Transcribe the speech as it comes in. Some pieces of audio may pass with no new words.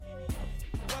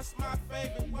That's my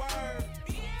favorite word.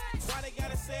 Why they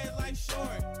gotta say it like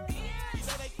short? You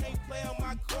know they can't play on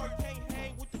my court. Can't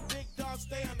hang with the big dogs,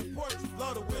 stay on the porch.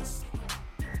 Blow the whistle.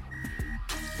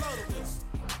 Blow the whistle.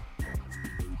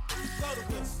 Blow the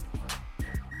whistle.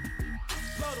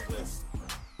 Blow the whistle.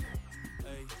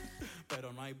 Ey,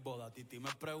 pero no hay boda. Titi me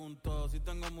preguntó si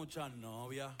tengo muchas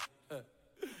novias.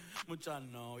 Muchas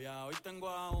novias. Hoy tengo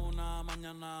a una,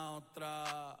 mañana a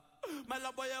otra. Me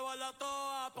las voy a llevar a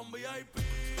todas pa' un VIP,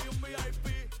 un VIP.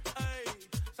 Ey,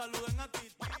 saluden a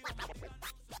Titi.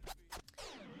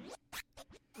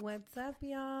 What's up,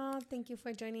 y'all? Thank you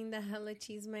for joining the Hella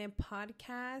Chisme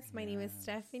podcast. My name is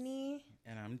Stephanie.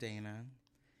 And I'm Dana.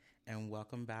 And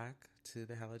welcome back to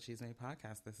the Hella Chisme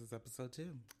podcast. This is episode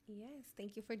 2. Yes,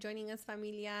 thank you for joining us,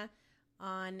 familia,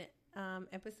 on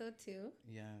episode 2.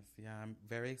 Yes, yeah, I'm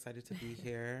very excited to be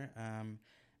here.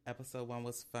 Episode 1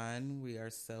 was fun. We are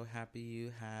so happy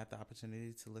you had the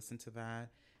opportunity to listen to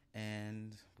that.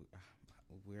 And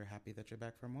we're happy that you're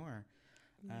back for more.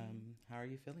 How are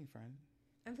you feeling, friend?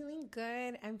 I'm feeling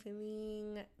good. I'm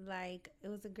feeling like it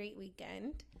was a great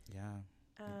weekend. Yeah.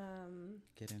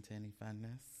 Get into any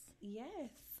funness?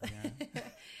 Yes. Yeah.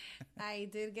 I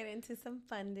did get into some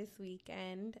fun this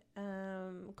weekend.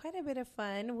 Quite a bit of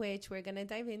fun, which we're going to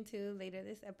dive into later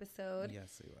this episode.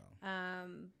 Yes, we will.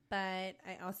 But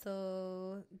I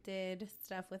also did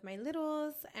stuff with my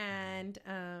littles, and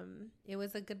it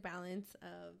was a good balance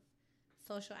of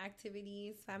social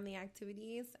activities, family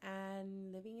activities,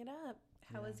 and living it up.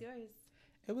 How was yours?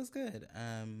 It was good.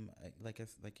 Like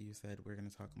you said, we're going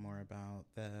to talk more about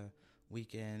the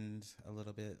weekend a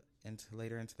little bit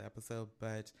later into the episode,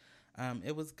 but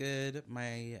it was good.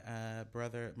 My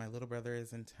little brother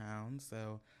is in town,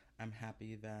 so I'm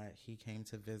happy that he came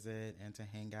to visit and to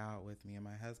hang out with me and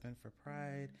my husband for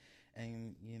Pride,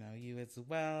 and you as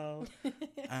well.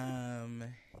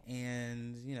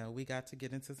 And we got to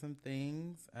get into some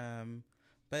things,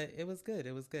 but it was good.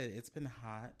 It was good. It's been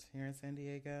hot here in San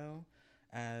Diego,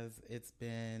 as it's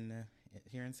been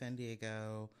here in San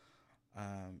Diego.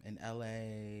 In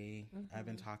LA, I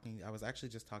was actually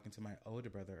just talking to my older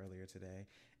brother earlier today,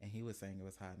 and he was saying it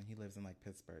was hot, and he lives in like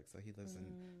Pittsburgh, so he lives in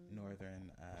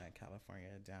Northern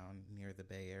California, down near the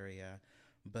Bay Area.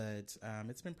 But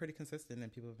it's been pretty consistent, and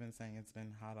people have been saying it's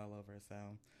been hot all over.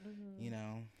 So,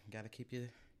 got to keep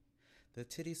the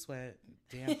titty sweat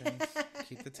dampened,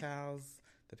 keep the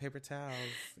paper towels,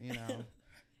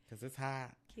 because it's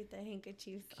hot. Keep the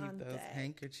handkerchiefs Keep on those deck.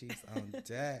 handkerchiefs on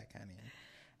deck, honey.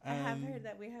 I have heard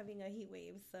that we're having a heat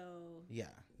wave, so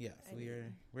yes,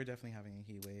 we're definitely having a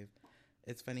heat wave.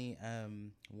 It's funny.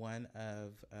 One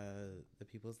of the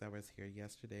peoples that was here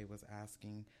yesterday was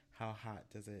asking how hot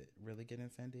does it really get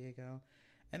in San Diego,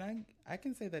 and I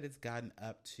can say that it's gotten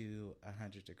up to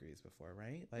 100 degrees before,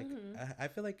 right? Like I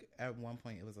feel like at one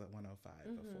point it was at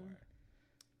 105 before.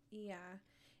 Yeah.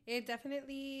 It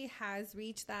definitely has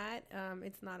reached that.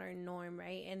 It's not our norm,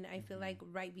 right? And I feel like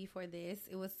right before this,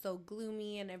 it was so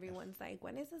gloomy, and everyone's like,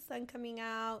 when is the sun coming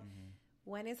out?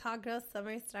 When is Hot Girl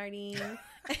Summer starting?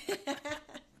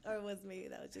 Or maybe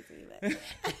that was just me.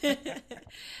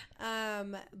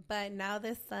 But now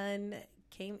the sun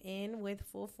came in with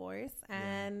full force,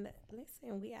 and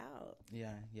listen, we out.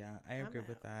 Yeah, I agree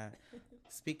with that.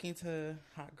 Speaking to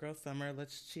Hot Girl Summer,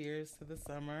 let's cheers to the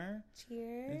summer.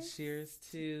 Cheers. And cheers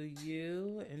to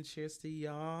you, and cheers to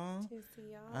y'all. Cheers to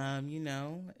y'all.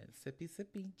 Sippy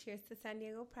sippy. Cheers to San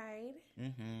Diego Pride.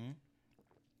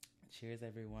 Cheers,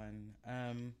 everyone.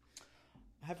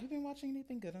 Have you been watching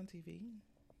anything good on TV?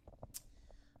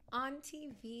 On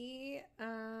TV,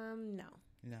 no.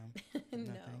 No,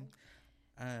 nothing.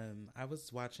 I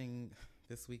was watching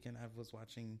this weekend. I was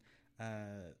watching.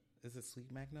 Is it Sweet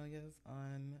Magnolias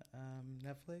on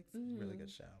Netflix? Really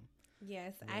good show.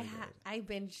 Yes, really I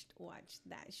binged watched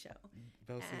that show.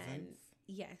 Both seasons?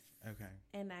 Yes. Okay.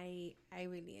 And I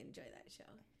really enjoy that show.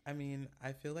 I mean,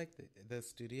 I feel like the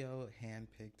studio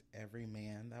handpicked every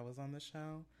man that was on the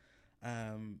show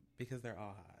because they're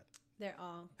all hot. They're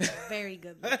all very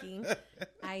good looking.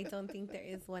 I don't think there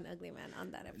is one ugly man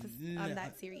on that episode, on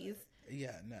that series.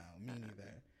 Yeah, no, me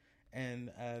neither.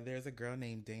 And there's a girl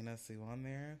named Dana Sue on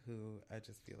there who I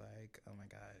just feel like, oh my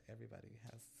God,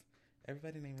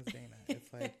 everybody's name is Dana.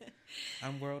 It's like,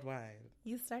 I'm worldwide.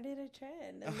 You started a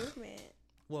trend, a movement.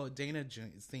 Well, Dana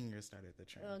Senior started the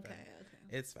trend. Okay.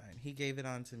 It's fine. He gave it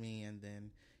on to me, and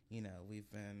then, we've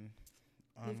been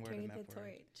onward and upward. You've carried the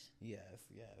torch. Yes.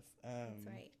 That's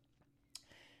right.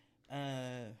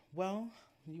 Well,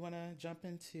 you want to jump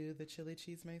into the Chili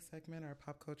Cheese May segment, our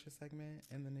pop culture segment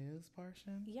in the news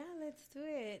portion? Yeah, let's do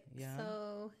it. Yeah.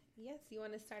 So, yes, you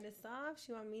want to start us off?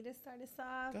 You want me to start us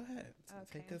off? Go ahead.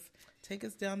 Okay. Take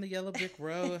us down the yellow brick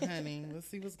road, honey. Let's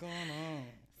see what's going on.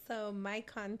 So, my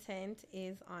content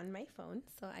is on my phone,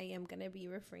 so I am going to be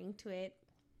referring to it.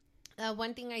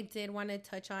 One thing I did want to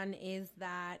touch on is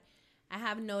that I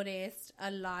have noticed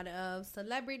a lot of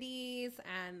celebrities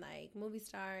and like movie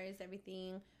stars,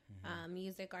 everything,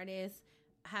 music artists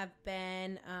have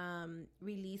been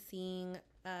releasing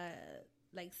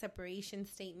like separation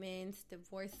statements,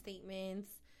 divorce statements,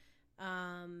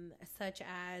 such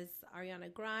as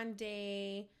Ariana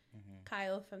Grande,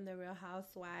 Kyle from The Real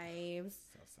Housewives.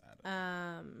 So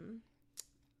sad.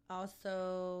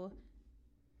 Also,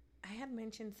 I had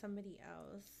mentioned somebody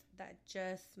else that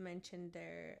just mentioned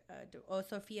their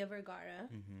Sofia Vergara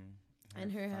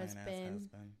and her husband.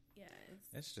 Yes,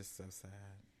 it's just so sad.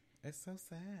 It's so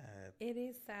sad. It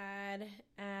is sad,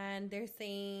 and they're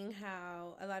saying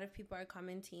how a lot of people are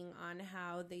commenting on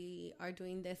how they are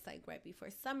doing this like right before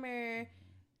summer,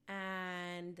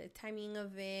 and the timing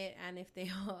of it, and if they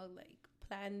all like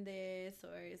planned this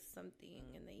or is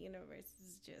something in the universe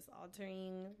is just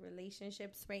altering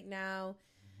relationships right now.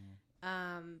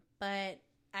 But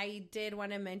I did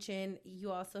want to mention,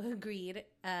 you also agreed.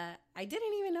 I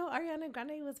didn't even know Ariana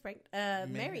Grande was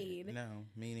married. No,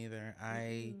 me neither.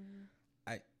 I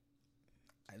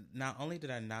not only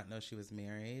did I not know she was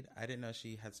married, I didn't know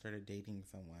she had started dating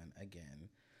someone again.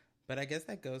 But I guess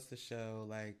that goes to show,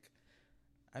 like,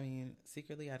 I mean,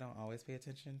 secretly I don't always pay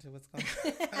attention to what's going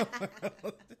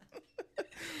on.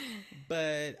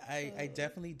 But I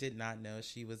definitely did not know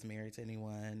she was married to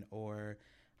anyone, or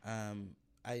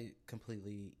I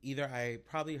completely, either I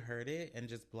probably heard it and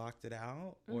just blocked it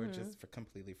out, or just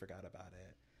completely forgot about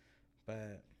it.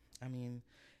 But I mean,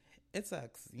 it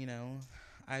sucks, you know.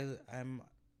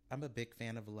 I'm a big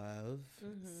fan of love,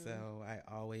 so I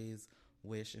always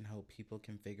wish and hope people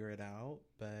can figure it out.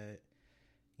 But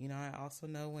you know, I also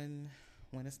know when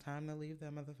it's time to leave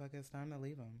that motherfucker, it's time to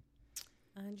leave them.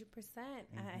 100%.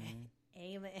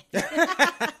 Amen.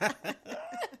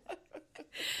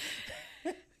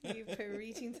 You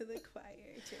preaching to the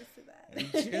choir. Cheers to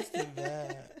that. Cheers to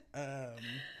that.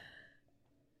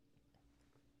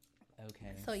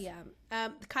 Okay. So yeah,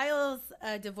 Kyle's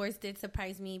divorce did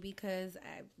surprise me because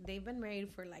they've been married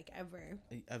for like ever.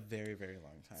 A very, very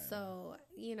long time. So,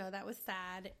 you know, that was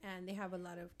sad, and they have a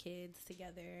lot of kids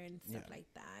together and stuff like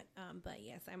that. But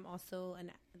yes, I'm also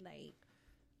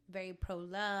very pro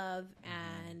love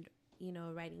and, you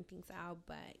know, writing things out.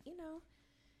 But, you know,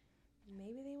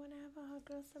 maybe they want to have a hot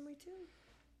girl summer too.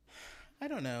 I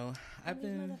don't know.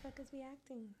 These motherfuckers be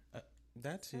acting.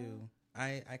 That too.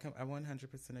 I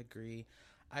 100% agree.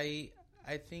 I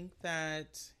think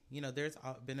that, you know, there's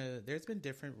been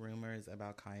different rumors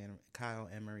about Kyle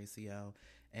and Mauricio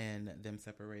and them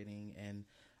separating, and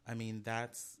I mean,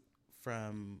 that's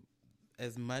from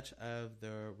as much of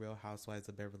the Real Housewives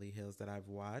of Beverly Hills that I've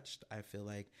watched. I feel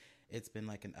like it's been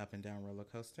like an up and down roller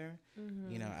coaster.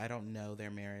 You know, I don't know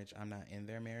their marriage. I'm not in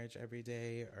their marriage every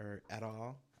day or at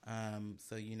all.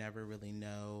 So you never really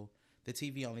know. The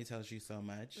TV only tells you so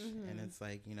much. And it's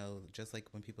like, you know, just like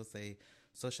when people say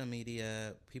social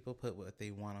media, people put what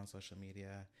they want on social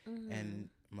media. And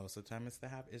most of the time it's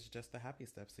just the happy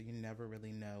stuff. So you never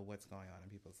really know what's going on in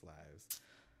people's lives.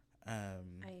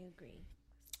 I agree.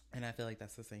 And I feel like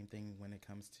that's the same thing when it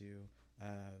comes to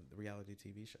the reality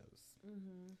TV shows.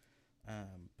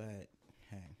 But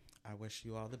hey, I wish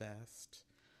you all the best.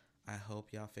 I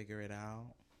hope y'all figure it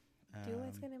out. Do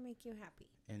what's going to make you happy.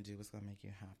 And do what's going to make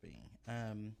you happy.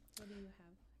 What do you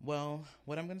have? Well,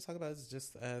 what I'm going to talk about is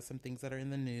just some things that are in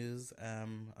the news.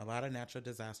 A lot of natural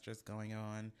disasters going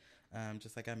on.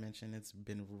 Just like I mentioned, it's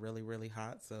been really, really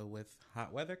hot. So with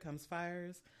hot weather comes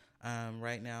fires.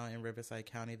 Right now in Riverside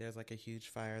County, there's like a huge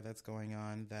fire that's going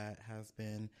on that has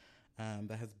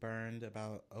burned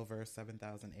about over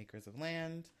 7,000 acres of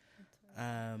land.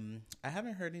 I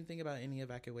haven't heard anything about any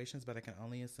evacuations, but I can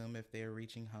only assume if they're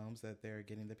reaching homes that they're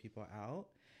getting the people out.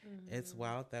 It's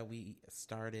wild that we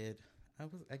started,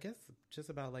 I guess, just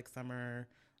about like summer,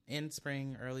 in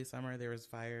spring, early summer, there was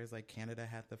fires. Like Canada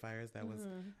had the fires that was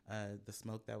the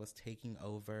smoke that was taking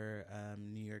over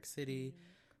New York City.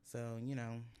 So, you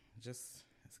know, just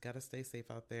it's got to stay safe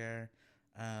out there.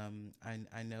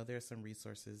 I know there's some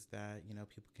resources that, you know,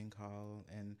 people can call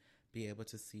and be able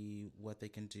to see what they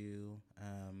can do,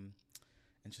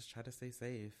 and just try to stay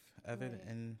safe.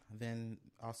 And then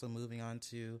also moving on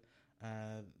to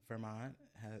Vermont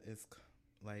is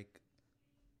like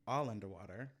all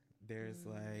underwater. There's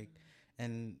like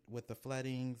And with the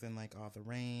floodings and like all the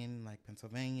rain, like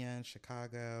Pennsylvania and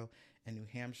Chicago and New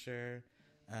Hampshire,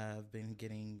 have been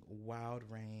getting wild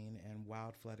rain and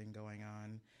wild flooding going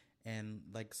on. And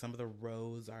like some of the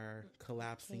roads are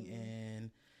collapsing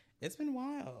in. It's been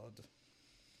wild.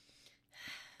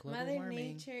 Global Mother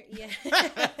warming. Nature, yeah.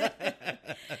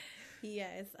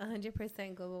 Yes,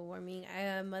 100% global warming.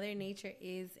 Mother Nature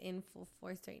is in full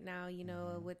force right now, you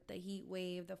know, with the heat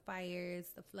wave, the fires,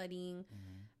 the flooding.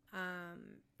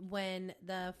 When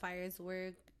the fires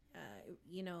were,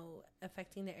 you know,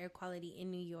 affecting the air quality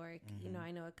in New York, you know,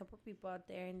 I know a couple people out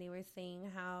there and they were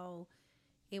saying how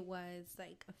it was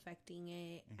like affecting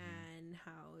it and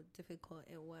how difficult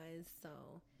it was.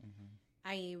 So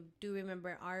I do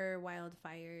remember our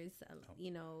wildfires,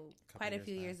 you know, quite a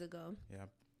few years ago. Yep.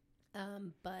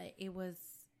 But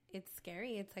it's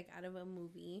scary. It's like out of a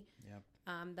movie.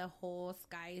 Yep. The whole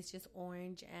sky is just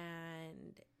orange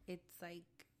and it's like,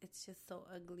 it's just so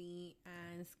ugly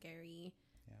and scary.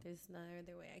 Yep. There's no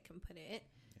other way I can put it.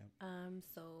 Yep.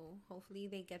 So hopefully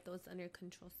they get those under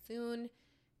control soon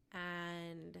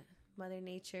and Mother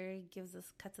Nature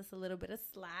cuts us a little bit of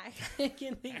slack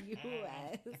in the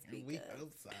U.S. We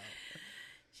hope so.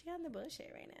 She on the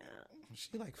bullshit right now.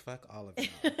 She like fuck all of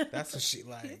y'all. That's what she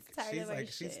like.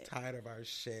 She's tired of our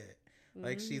shit.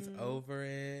 Like she's over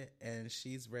it and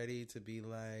she's ready to be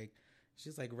like,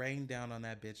 she's like rain down on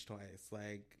that bitch twice.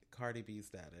 Like Cardi B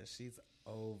status. She's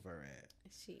over it.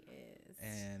 She is.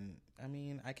 And I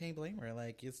mean, I can't blame her.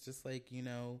 Like it's just like, you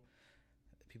know,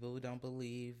 people who don't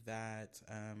believe that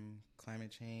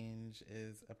climate change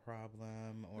is a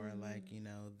problem or like, you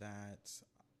know, that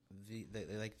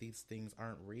like these things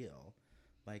aren't real.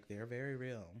 Like they're very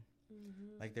real.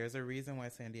 Like there's a reason why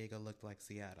San Diego looked like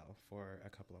Seattle for a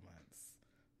couple of months.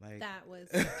 Like that was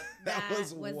that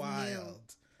was wild. New.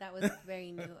 That was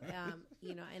very new.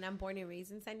 You know, and I'm born and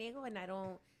raised in San Diego, and I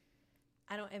don't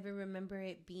ever remember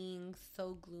it being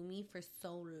so gloomy for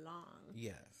so long.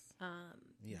 Yes.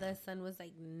 The sun was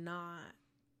like not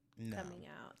coming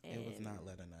out. And it was not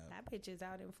letting up. That bitch is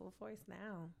out in full force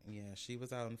now. Yeah, she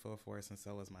was out in full force, and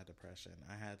so was my depression.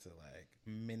 I had to like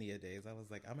many a days. I was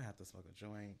like, I'm gonna have to smoke a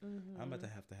joint. I'm about to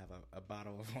have a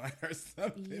bottle of wine or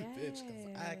something, bitch, because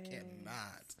I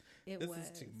cannot. This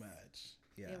is too much.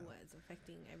 Yeah, it was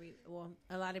affecting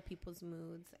a lot of people's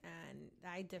moods, and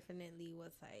I definitely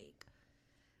was like,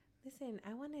 listen,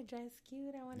 I want to dress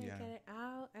cute. I want to get it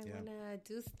out. I want to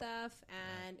do stuff.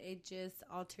 And it just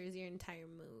alters your entire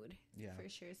mood. Yeah. For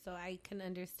sure. So I can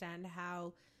understand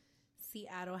how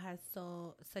Seattle has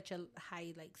such a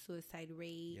high, like, suicide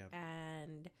rate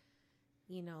and,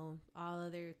 you know, all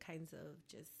other kinds of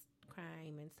just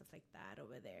crime and stuff like that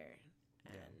over there.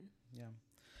 And yeah.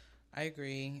 I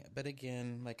agree. But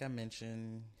again, like I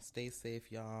mentioned, stay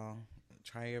safe, y'all.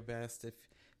 Try your best. If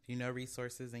you know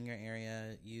resources in your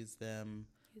area, use them.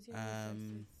 Use your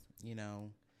resources. You know,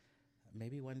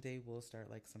 maybe one day we'll start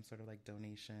like some sort of like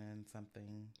donation,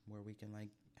 something where we can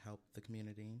like help the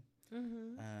community.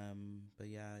 But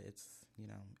yeah, it's, you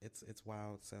know, it's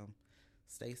wild. So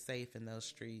stay safe in those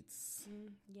streets.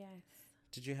 Yes.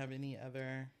 Did you have any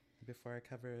other before I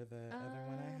cover the other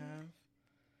one I have?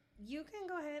 You can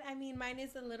go ahead. I mean, mine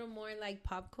is a little more like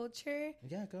pop culture.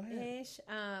 Yeah, go ahead.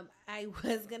 I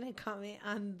was going to comment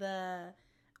on the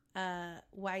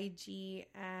YG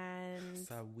and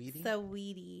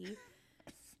Saweetie.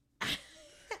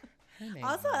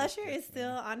 Also, Usher is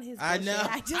still on his bullshit. I know.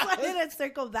 I just wanted to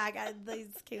circle back. This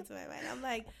came to my mind. I'm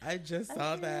like, I just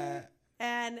saw that.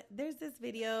 And there's this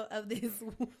video of this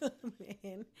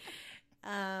woman.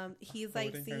 He's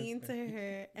like singing to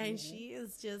her, and she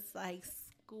is just like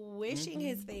squishing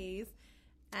his face,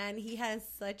 and he has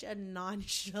such a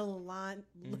nonchalant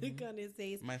look on his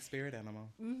face. My spirit animal.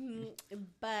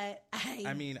 But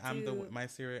I mean, my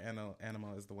spirit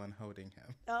animal is the one holding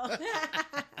him. Oh.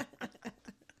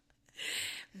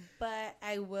 But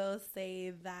I will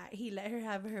say that he let her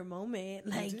have her moment.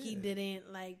 Like he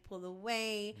didn't like pull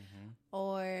away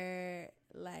or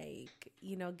like,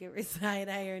 you know, give her side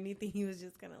eye or anything. He was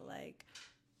just kind of like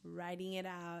riding it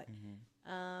out.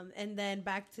 And then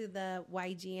back to the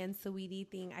YG and Saweetie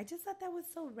thing. I just thought that was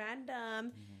so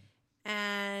random.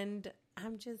 And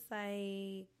I'm just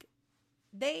like,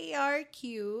 they are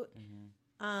cute.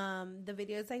 The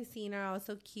videos I've seen are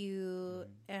also cute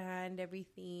and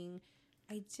everything.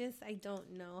 I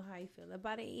don't know how I feel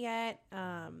about it yet.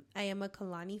 I am a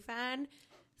Kalani fan,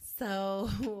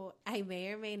 so I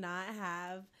may or may not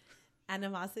have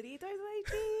animosity towards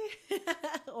YG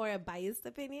or a biased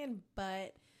opinion,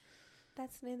 but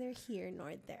that's neither here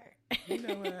nor there. You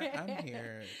know what? I'm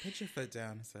here. Put your foot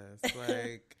down, sis.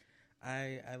 Like,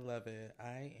 I love it.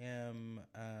 I am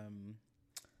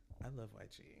I love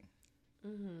YG.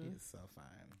 Mm-hmm. He is so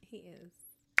fine. He is.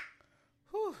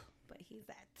 Whew. But he's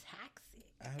that toxic.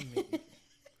 I mean,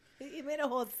 he made a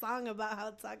whole song about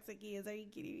how toxic he is. Are you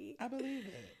kidding me? I believe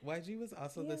it. YG was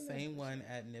also Yeah, the same one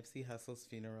at Nipsey Hussle's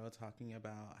funeral, talking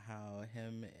about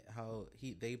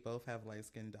they both have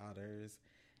light-skinned daughters,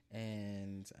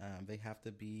 and they have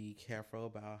to be careful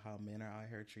about how men are out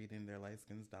here treating their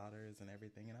light-skinned daughters and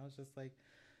everything. And I was just like,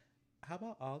 how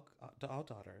about all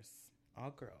daughters,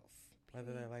 all girls,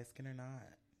 whether they're light-skinned or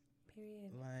not?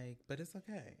 Period. Like, but it's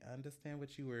okay. I understand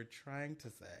what you were trying to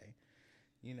say,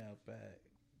 but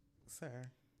sir.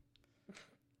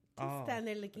 Just stand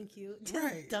there looking cute. Just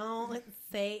Right. don't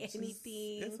say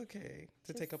anything. It's okay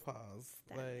to take a pause.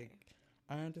 Like,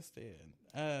 I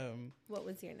understand. What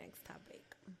was your next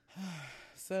topic?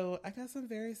 So I got some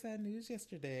very sad news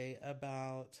yesterday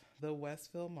about the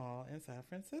Westfield Mall in San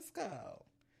Francisco.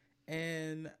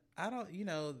 And I don't,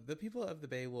 the people of the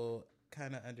Bay will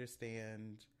kind of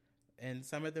understand, and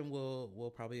some of them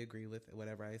will probably agree with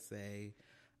whatever I say.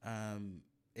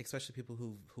 Especially people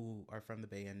who are from the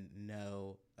Bay and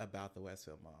know about the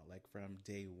Westfield Mall, like from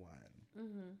day one.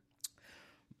 Mm-hmm.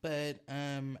 But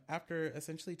after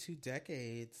essentially 2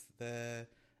 decades, the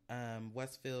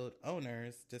Westfield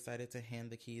owners decided to hand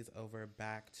the keys over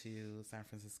back to San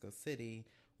Francisco City,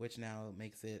 which now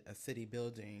makes it a city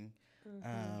building.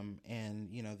 Mm-hmm. And,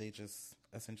 they just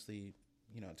essentially,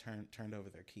 turned over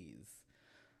their keys.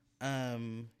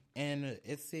 And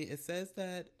it says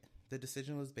that the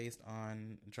decision was based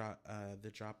on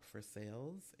the drop for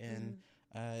sales. And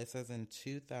it says in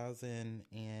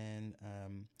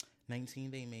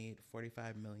 2019, they made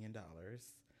 $45 million.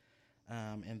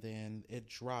 And then it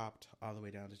dropped all the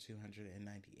way down to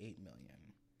 $298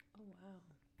 million. Oh, wow.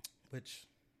 Which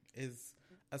is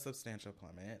a substantial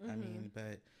plummet. Mm-hmm. I mean,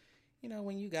 but,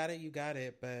 when you got it, you got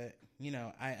it. But,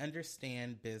 I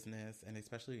understand business, and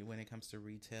especially when it comes to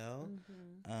retail.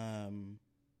 Mm-hmm.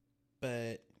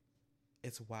 But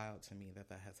it's wild to me that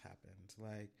has happened.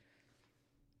 Like,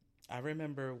 I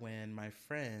remember when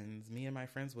me and my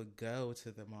friends would go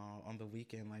to the mall on the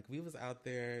weekend. Like, we was out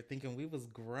there thinking we was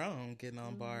grown, getting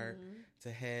on BART to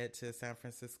head to San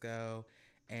Francisco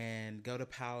and go to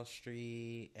Powell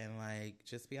Street and, like,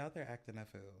 just be out there acting a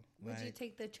fool. Would you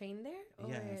take the train there? Or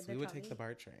yes, we would take the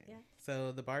BART train. Yeah.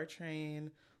 So the BART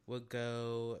train would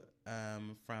go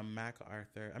from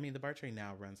MacArthur. I mean, the BART train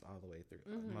now runs all the way through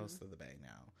most of the Bay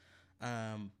now.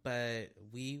 But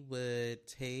we would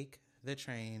take the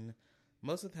train.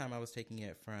 Most of the time I was taking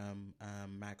it from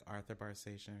MacArthur Bar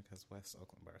Station because West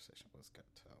Oakland Bar Station was good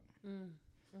too.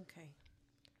 Okay.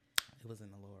 It was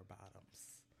in the lower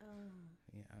bottoms. Oh.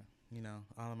 Yeah.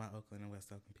 All of my Oakland and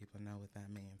West Oakland people know what that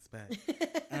means. But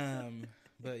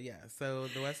but yeah, so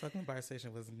the West Oakland Bar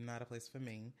Station was not a place for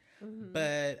me. Mm-hmm.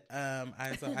 But I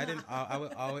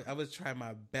would try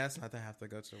my best not to have to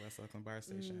go to the West Oakland Bar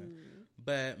Station.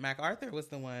 But MacArthur was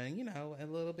the one, a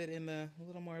little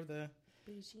more of the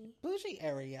bougie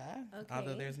area. Okay.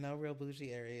 Although there's no real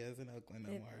bougie areas in Oakland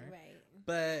no more. Right.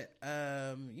 But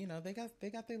they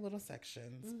got their little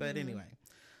sections. Mm-hmm. But anyway,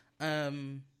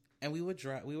 and we would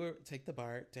take the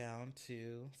BART down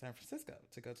to San Francisco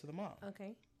to go to the mall.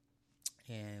 Okay.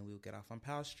 And we would get off on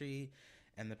Powell Street,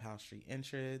 and the Powell Street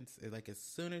entrance, like as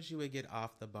soon as you would get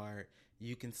off the BART,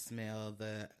 you can smell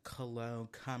the cologne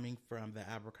coming from the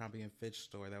Abercrombie and Fitch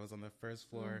store that was on the first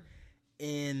floor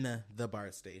in the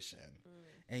BART station.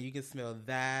 And you can smell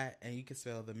that, and you can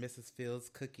smell the Mrs. Fields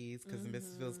cookies, because the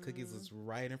Mrs. Fields cookies was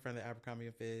right in front of the Abercrombie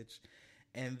and Fitch.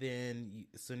 And then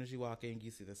as soon as you walk in,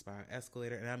 you see the spiral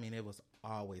escalator. And I mean, it was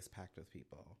always packed with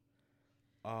people.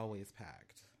 Always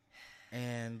packed.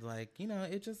 And like,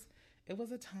 it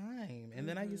was a time. And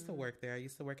then I used to work there. I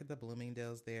used to work at the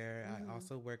Bloomingdale's there. I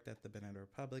also worked at the Banana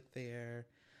Republic there.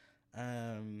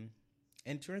 And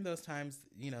during those times,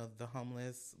 the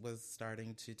homeless was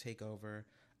starting to take over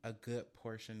a good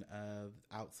portion of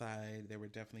outside. They were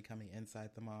definitely coming inside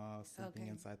the mall, sleeping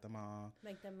inside the mall.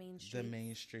 Like the main streets. The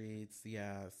main streets,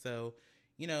 yeah. So,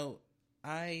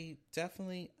 I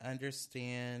definitely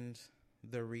understand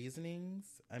the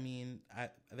reasonings. I mean,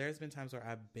 there's been times where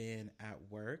I've been at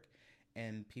work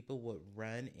and people would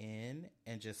run in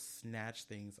and just snatch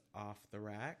things off the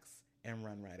racks and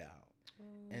run right out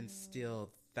and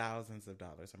steal thousands of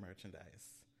dollars of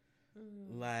merchandise.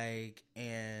 Like,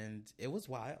 and it was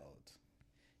wild,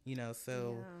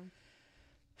 so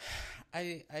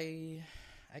I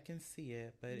can see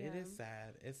it, but it is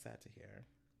sad. It's sad to hear.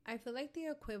 I feel like the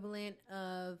equivalent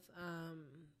of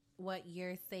what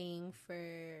you're saying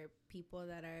for people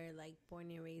that are like born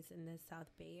and raised in the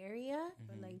South Bay area,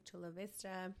 or like Chula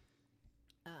Vista,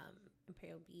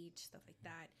 Imperial Beach, stuff like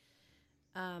that.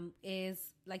 is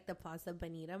like the Plaza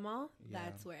Bonita Mall. Yeah.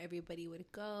 That's where everybody would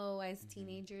go as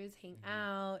teenagers, hang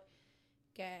out,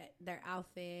 get their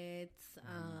outfits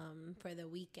for the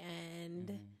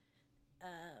weekend.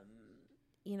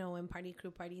 You know, when party crew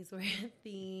parties were a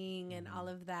thing and all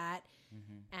of that.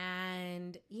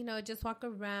 And, you know, just walk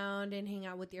around and hang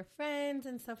out with your friends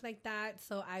and stuff like that.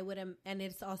 So I would, and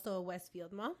it's also a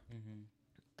Westfield Mall.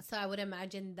 So I would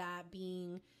imagine that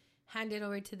being handed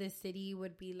over to the city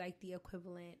would be like the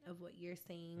equivalent of what you're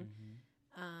saying.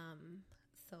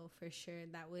 So for sure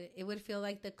it would feel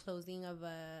like the closing of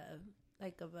a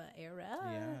era,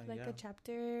 a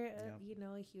chapter, you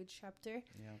know, a huge chapter.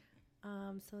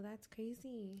 So that's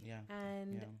crazy.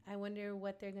 And I wonder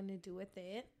what they're going to do with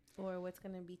it or what's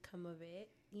going to become of it,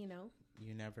 you know.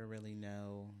 You never really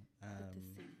know. With the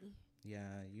city.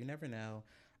 Yeah, you never know.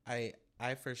 I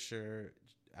for sure,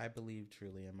 I believe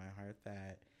truly in my heart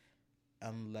that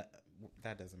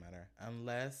that doesn't matter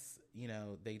unless, you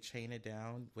know, they chain it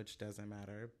down, which doesn't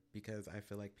matter because I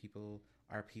feel like people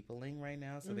are peopling right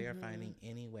now. So they are finding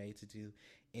any way to do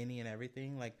any and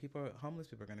everything. Like homeless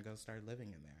people are going to go start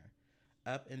living in there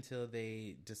up until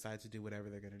they decide to do whatever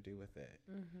they're going to do with it.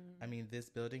 I mean, this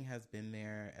building has been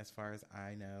there, as far as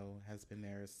I know, has been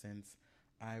there since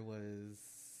I was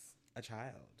a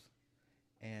child.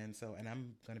 And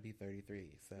I'm going to be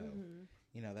 33. So,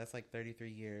 you know, that's like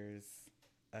 33 years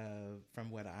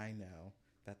from what I know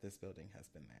that this building has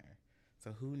been there.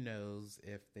 So who knows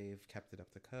if they've kept it up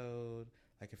to code,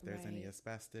 like if there's any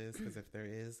asbestos, because if there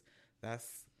is,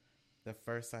 that's the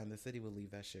first sign the city will leave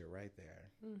that shit right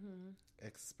there,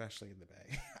 especially in the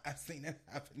Bay. I've seen it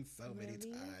happen so many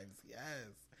times. Yes.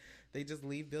 They just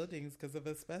leave buildings because of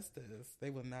asbestos.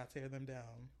 They will not tear them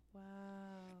down. Wow.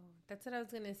 That's what I was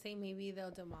going to say. Maybe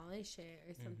they'll demolish it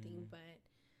or something, but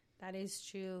that is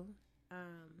true.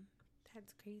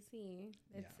 That's crazy.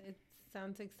 It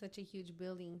sounds like such a huge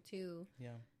building too.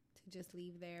 Yeah. To just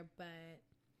leave there. But,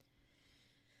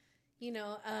 you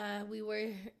know, we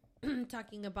were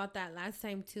talking about that last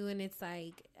time too. And it's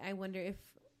like, I wonder if,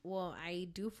 I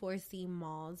do foresee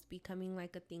malls becoming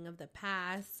like a thing of the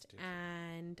past.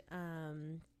 And,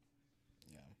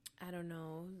 I don't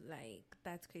know, like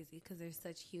that's crazy because there's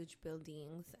such huge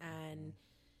buildings and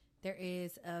there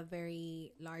is a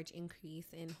very large increase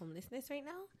in homelessness right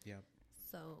now. Yep.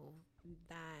 So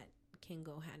that can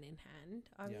go hand in hand,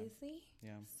 obviously.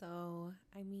 Yeah. So,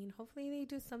 I mean, hopefully they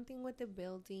do something with the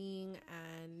building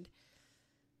and,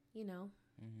 you know,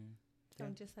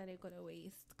 don't just let it go to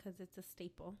waste because it's a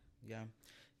staple. Yeah.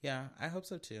 Yeah, I hope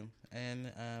so too.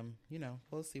 And, you know,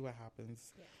 we'll see what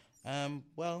happens. Yes.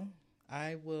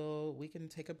 We can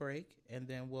take a break and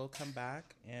then we'll come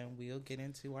back and we'll get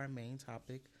into our main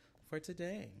topic for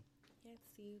today. Yes,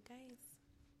 see you guys.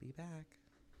 Be back.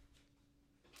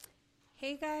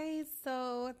 Hey guys,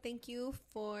 so thank you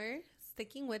for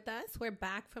sticking with us. We're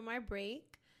back from our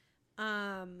break.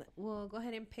 We'll go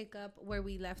ahead and pick up where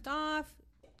we left off,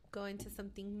 go into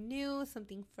something new,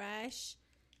 something fresh,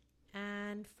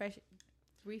 and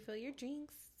refill your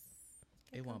drinks.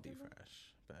 It won't be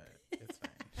fresh, but it's fine.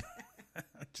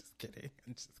 I'm just kidding.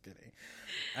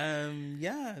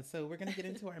 Yeah, so we're going to get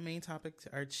into our main topic,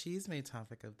 our cheese-made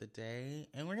topic of the day,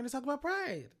 and we're going to talk about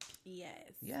Pride.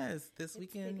 Yes, this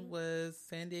weekend was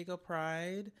San Diego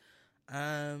Pride.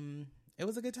 It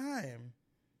was a good time,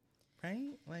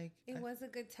 right? Like it was a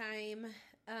good time.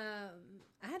 I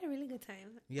had a really good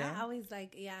time. Yeah.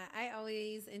 I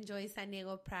always enjoy San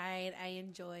Diego Pride. I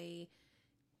enjoy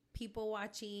people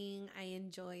watching. I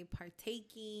enjoy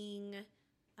partaking.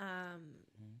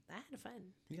 I had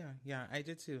fun. Yeah, I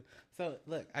did too. So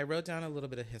look, I wrote down a little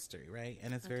bit of history, right?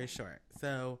 And it's very short.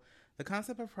 So the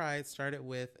concept of Pride started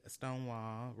with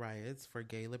Stonewall riots for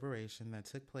gay liberation that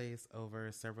took place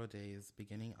over several days,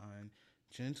 beginning on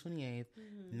June 28th,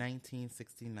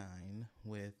 1969,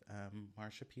 with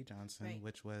Marsha P. Johnson,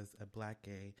 which was a Black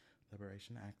gay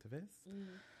liberation activist.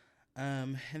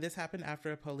 And this happened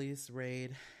after a police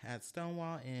raid at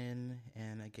Stonewall Inn,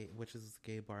 which is a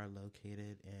gay bar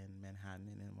located in Manhattan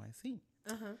in NYC.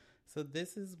 So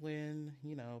this is when,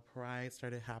 you know, Pride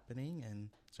started happening and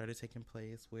started taking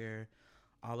place, where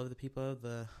all of the people of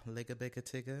the Lega Bega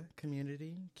Tigga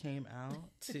community came out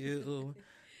to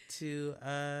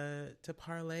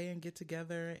parlay and get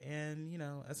together and, you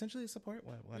know, essentially support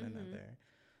one another.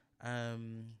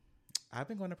 I've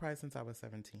been going to Pride since I was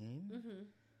 17.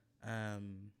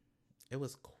 It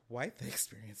was quite the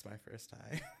experience my first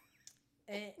time.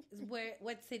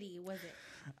 What city was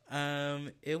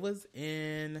it? It was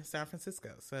in San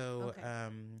Francisco. So,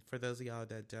 for those of y'all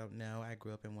that don't know, I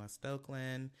grew up in West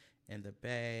Oakland in the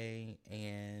Bay,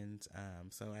 and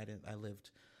so I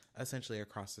lived essentially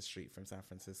across the street from San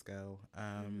Francisco.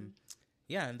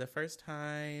 Yeah, and the first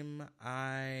time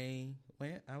I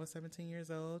went, I was 17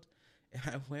 years old, and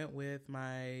I went with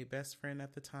my best friend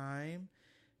at the time,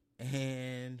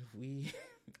 and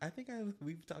I think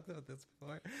we've talked about this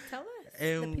before. Tell us.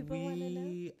 And the people want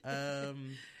to know.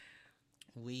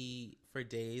 We, for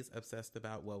days, obsessed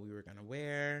about what we were going to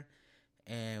wear,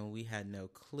 and we had no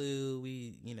clue.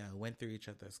 We, went through each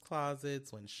other's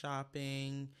closets, went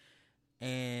shopping,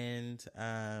 and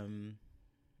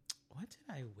what did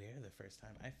I wear the first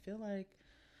time? I feel like,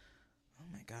 oh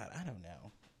my God, I don't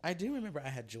know. I do remember I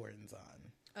had Jordans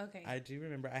on. Okay. I do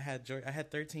remember I had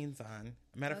 13s on.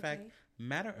 Matter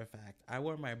of fact, I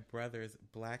wore my brother's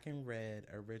black and red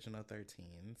original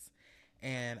 13s,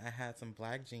 and I had some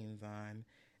black jeans on,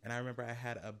 and I remember I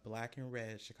had a black and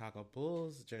red Chicago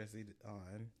Bulls jersey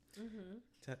on.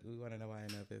 We want to know why I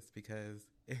know this, because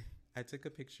I took a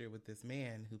picture with this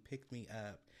man who picked me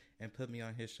up and put me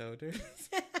on his shoulders.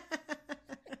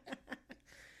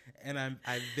 And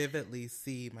I vividly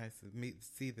see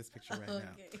this picture right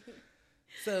now.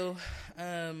 So,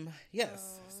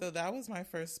 yes. Aww. So that was my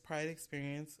first Pride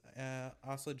experience.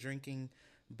 Also drinking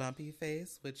Bumpy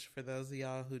Face, which for those of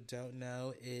y'all who don't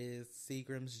know is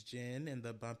Seagram's gin in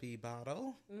the Bumpy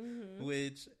bottle,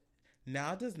 which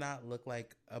now does not look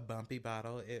like a Bumpy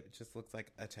bottle. It just looks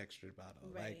like a textured bottle.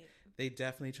 Right. Like, they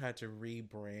definitely tried to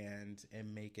rebrand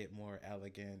and make it more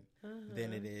elegant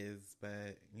than it is,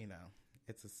 but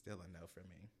it's still a no for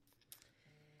me.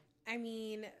 I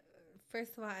mean,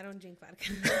 first of all, I don't drink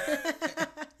vodka.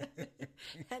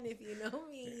 And if you know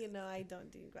me, you know I don't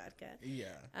drink vodka.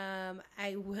 Yeah.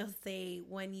 I will say,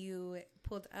 when you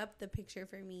pulled up the picture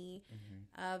for me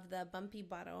of the Bumpy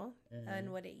bottle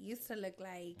and what it used to look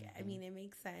like, I mean, it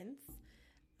makes sense.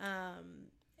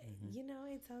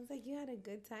 It sounds like you had a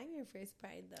good time your first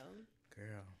Pride, though.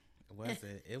 Girl, was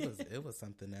it? It was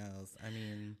something else. I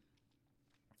mean,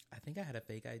 I think I had a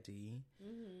fake ID,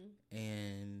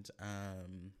 and I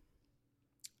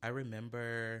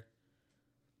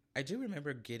do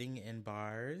remember getting in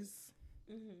bars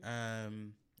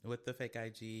with the fake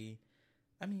ID.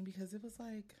 I mean, because it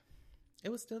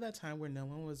was still that time where no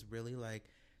one was really like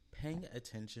paying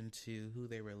attention to who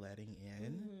they were letting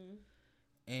in,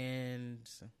 and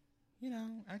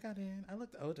I got in. I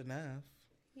looked old enough.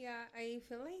 Yeah, I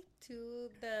feel like too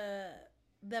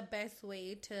the best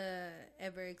way to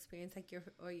ever experience like your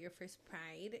first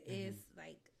Pride is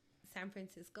like San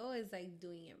Francisco is like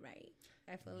doing it right.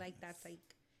 I feel like that's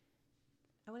like,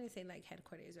 I wouldn't say like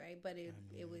headquarters, right? But it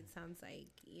would sounds like,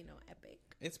 epic.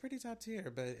 It's pretty top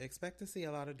tier, but expect to see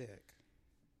a lot of dick.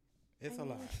 It's a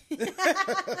lot.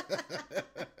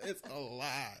 It's a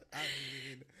lot.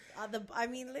 Listen,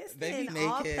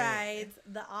 all prides,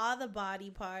 all the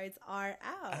body parts are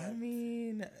out. I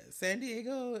mean, San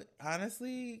Diego,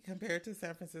 honestly, compared to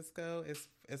San Francisco,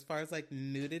 as far as like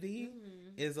nudity,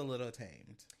 is a little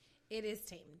tamed. It is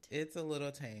tamed. It's a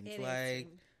little tamed.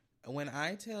 When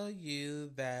I tell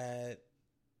you that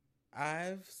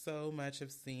I've so much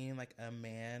have seen like a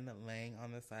man laying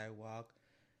on the sidewalk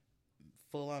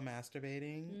full on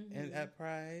masturbating at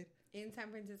Pride. In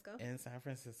San Francisco? In San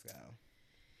Francisco.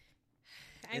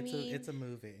 It's a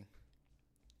movie.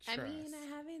 Trust. I mean, I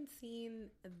haven't seen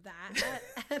that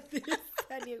at the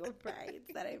San Diego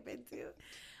Prides that I've been to.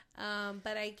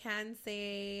 But I can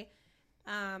say,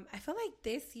 I feel like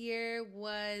this year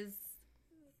was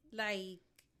like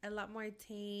a lot more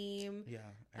tame. Yeah.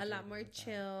 A lot more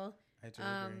chill. I do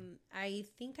agree. I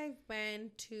think I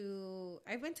went to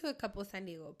a couple San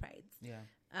Diego Prides. Yeah.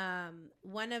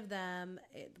 One of them,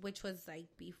 which was like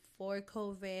before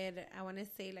COVID, I want to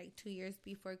say like 2 years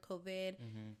before COVID.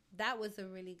 That was a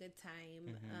really good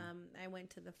time. I went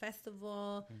to the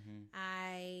festival.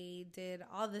 I did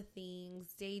all the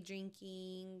things, day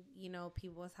drinking,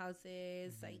 people's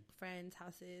houses, like friends'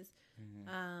 houses,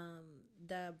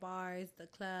 the bars, the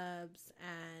clubs,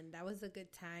 and that was a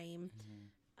good time.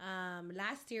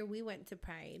 Last year we went to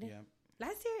Pride. Yeah.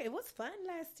 Last year it was fun.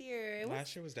 Last year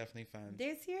was definitely fun.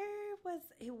 This year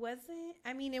wasn't.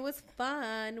 I mean, it was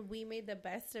fun. We made the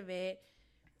best of it,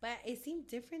 but it seemed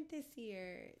different this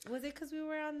year. Was it because we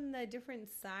were on the different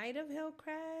side of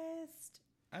Hillcrest?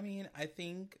 I mean, I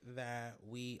think that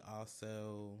we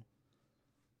also,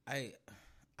 I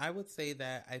would say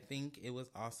that I think it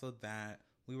was also that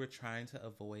we were trying to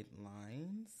avoid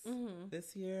lines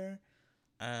this year.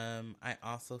 I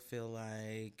also feel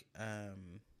like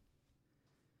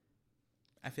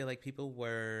people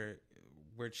were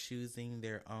choosing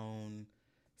their own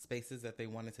spaces that they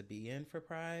wanted to be in for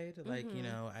Pride. Like,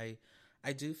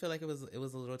 I do feel like it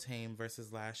was a little tame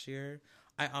versus last year.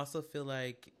 I also feel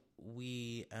like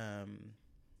we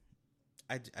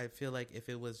I feel like if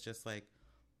it was just like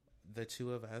the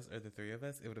two of us or the three of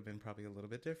us, it would have been probably a little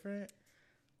bit different.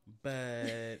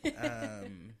 But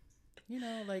you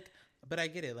know, like, but I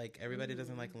get it. Like, everybody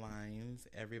doesn't like lines.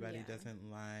 Everybody doesn't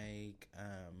like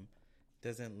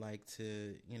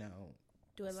to, you know,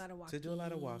 do a lot of walking. To do a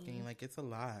lot of walking. Like, it's a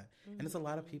lot. And it's a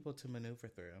lot of people to maneuver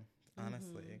through,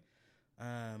 honestly.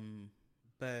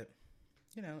 But,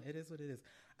 you know, it is what it is.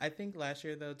 I think last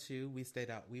year, though, too, we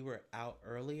were out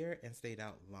earlier and stayed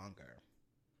out longer.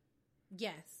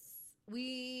 Yes.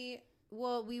 We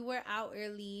were out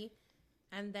early,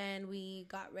 and then we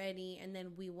got ready, and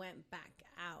then we went back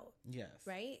out. Yes.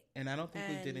 Right? And I don't think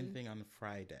we did anything on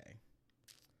Friday.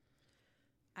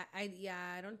 I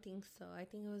don't think so. I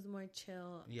think it was more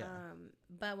chill. Yeah.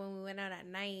 But when we went out at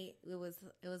night, it was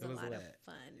a lot lit. of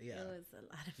fun. Yeah. It was a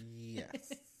lot of fun.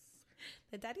 Yes.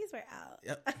 The daddies were out.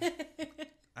 Yep.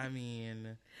 I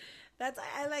mean, that's why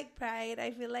I like Pride.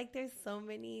 I feel like there's so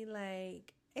many,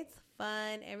 like, it's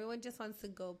fun. Everyone just wants to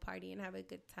go party and have a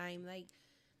good time. Like,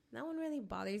 no one really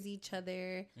bothers each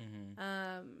other.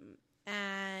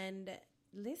 And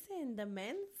listen, the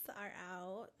men's are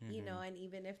out, you know, and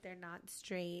even if they're not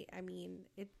straight, I mean,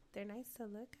 they're nice to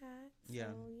look at. So,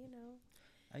 yeah. You know.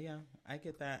 Yeah, I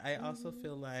get that. I also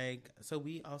feel like, so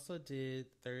we also did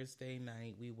Thursday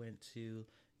night, we went to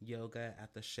yoga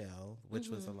at the Shell, which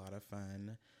was a lot of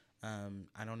fun.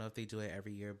 I don't know if they do it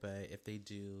every year, but if they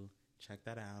do, check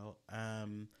that out.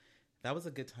 That was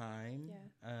a good time.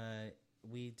 Yeah.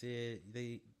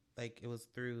 It was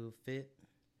through Fit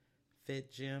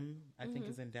Gym, I think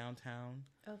is in downtown.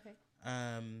 Okay.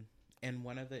 And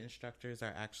one of the instructors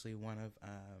are actually one of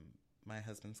my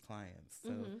husband's clients.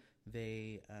 So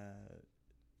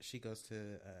she goes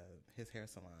to his hair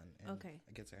salon and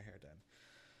gets her hair done.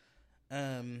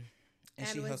 And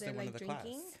she was hosted there, one of the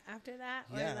drinking class after that,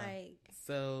 or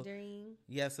during?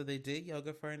 Yeah, so they did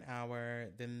yoga for an hour.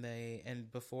 Then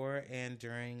before and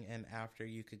during and after,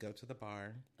 you could go to the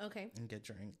bar, and get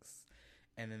drinks.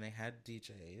 And then they had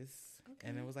DJs,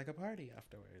 and it was like a party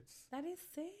afterwards. That is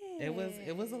sick.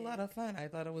 It was a lot of fun. I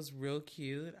thought it was real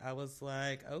cute. I was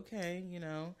like, okay, you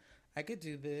know, I could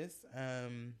do this.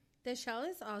 The Shell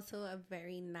is also a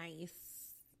very nice,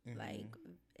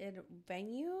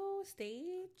 venue,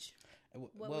 stage.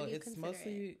 Well, it's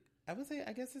mostly, I would say,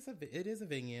 I guess it is a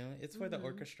venue. It's for the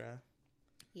orchestra.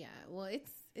 Yeah, well,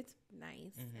 it's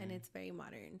nice and it's very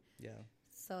modern. Yeah.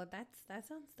 So that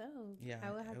sounds dope. Yeah,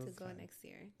 I will have to go fun. next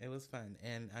year. It was fun,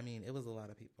 and I mean, it was a lot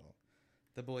of people.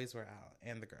 The boys were out,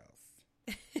 and the girls.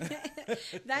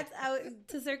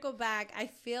 To circle back. I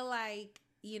feel like,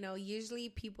 you know, usually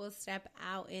people step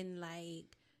out in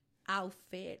like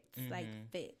outfits, like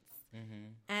fits.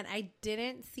 And I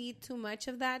didn't see too much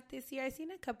of that this year. I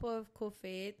seen a couple of cool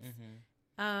fits.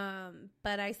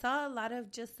 But I saw a lot of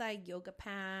just like yoga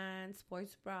pants,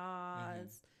 sports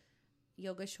bras,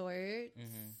 yoga shorts.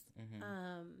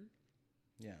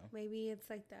 Yeah. Maybe it's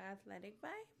like the athletic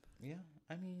vibe. Yeah.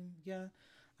 I mean, yeah.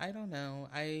 I don't know.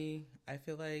 I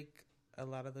feel like a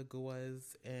lot of the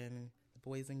guas and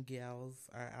boys and gals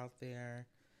are out there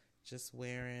just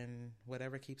wearing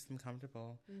whatever keeps them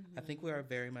comfortable. I think we are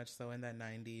very much so in that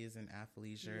 90s and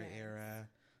athleisure era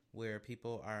where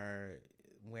people are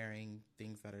wearing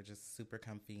things that are just super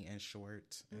comfy and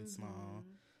short and small.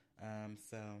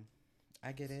 So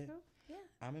I get it. Yeah.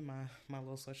 I'm in my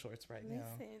little sweatshorts right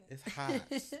now. It's hot.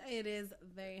 It is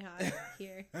very hot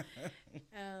here.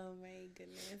 Oh my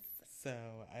goodness. So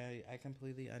I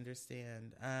completely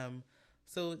understand.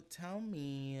 So tell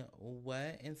me,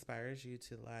 what inspires you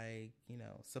to, like, you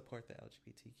know, support the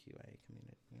LGBTQIA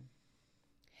community?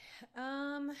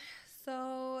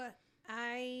 So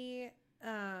I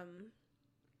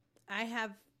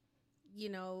have, you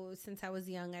know, since I was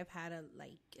young, I've had a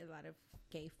lot of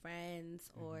gay friends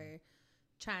or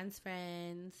trans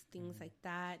friends, things like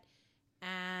that.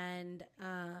 And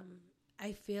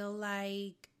I feel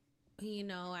like, you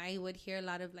know, I would hear a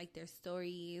lot of like their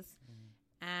stories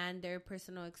and their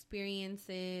personal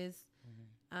experiences.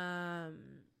 And,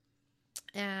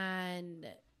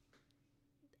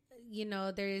 you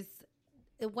know, there's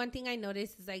one thing I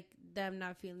noticed is like them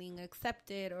not feeling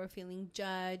accepted or feeling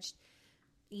judged,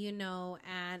 you know,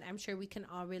 and I'm sure we can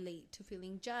all relate to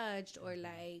feeling judged or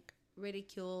like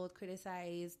ridiculed,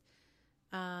 criticized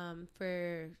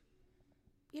for,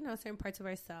 you know, certain parts of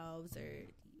ourselves or,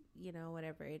 you know,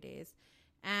 whatever it is.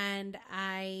 And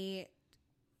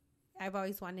I've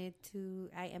always wanted to,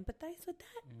 I empathize with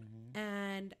that.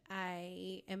 And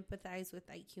I empathize with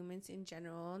like humans in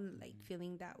general, like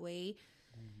feeling that way.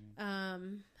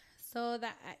 So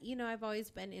that, you know, I've always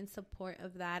been in support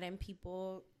of that and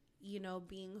people, you know,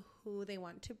 being who they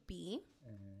want to be.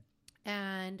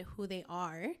 and who they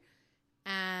are.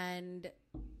 And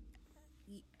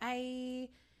my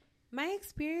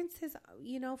experience has,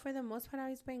 for the most part,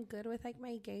 always been good with like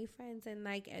my gay friends, and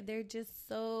like they're just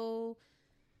so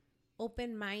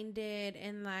open-minded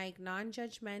and like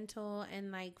non-judgmental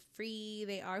and like free.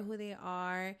 They are who they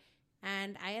are,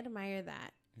 and I admire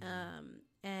that.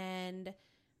 And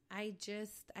I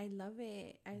love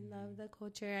it. I love the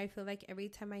culture. I feel like every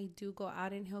time I do go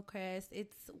out in Hillcrest,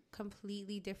 it's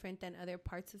completely different than other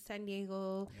parts of San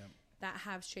Diego that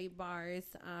have straight bars.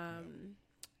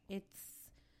 It's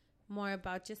more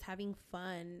about just having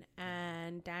fun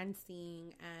and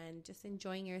dancing and just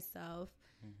enjoying yourself.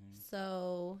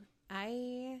 So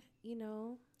you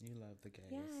love the gays.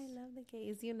 Yeah, I love the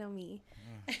gays. You know me.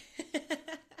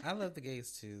 I love the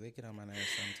gays too. They get on my nerves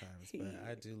sometimes, but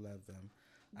I do love them.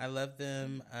 I love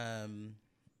them.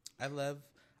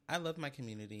 I love my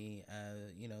community.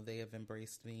 They have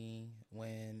embraced me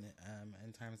when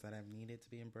in times that I've needed to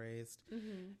be embraced.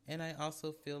 And I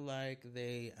also feel like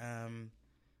they're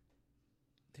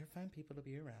fun people to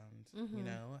be around.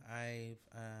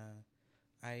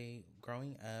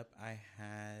 Growing up, I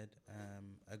had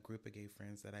a group of gay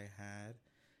friends that I had,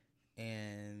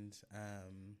 and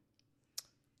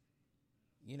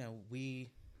we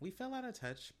fell out of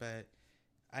touch, but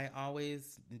I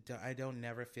don't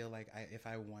never feel like if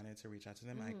I wanted to reach out to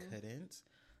them, I couldn't.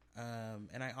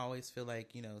 And I always feel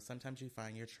like, sometimes you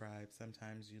find your tribe,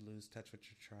 sometimes you lose touch with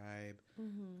your tribe.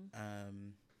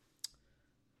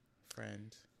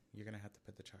 Friend, you're going to have to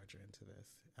put the charger into this.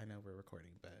 I know we're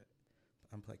recording, but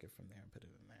unplug it from there and put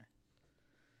it in there.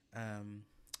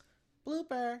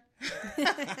 Blooper.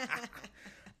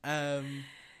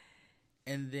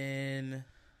 And then,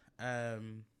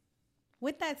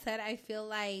 with that said, I feel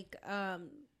like,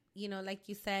 like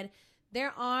you said,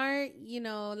 there are,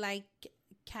 like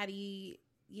catty,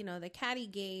 the catty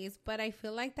gays, but I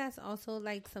feel like that's also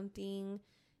like something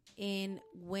in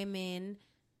women,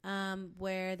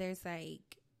 where there's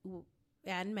like,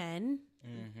 and men,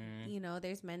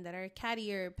 there's men that are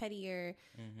cattier, pettier,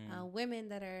 women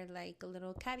that are like a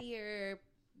little cattier,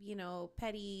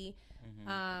 petty.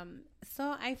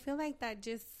 So I feel like that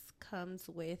just comes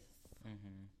with,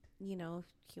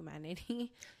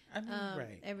 humanity. I mean,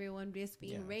 right. Everyone just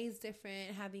being raised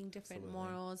different, having different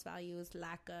morals, values,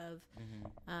 lack of,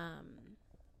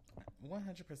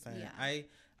 100%. Yeah.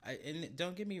 And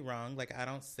don't get me wrong. Like, I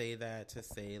don't say that to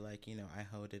say like, I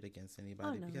hold it against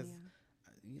anybody because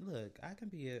look, I can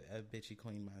be a bitchy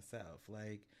queen myself.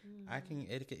 Like, I can,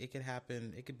 it could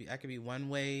happen. I could be one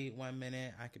way 1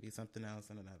 minute. I could be something else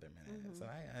in another minute. So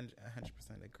I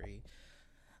 100% agree.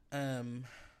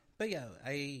 But yeah,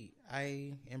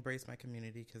 I embrace my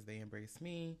community because they embrace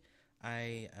me.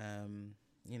 I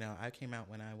came out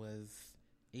when I was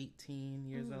 18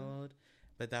 years old,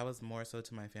 but that was more so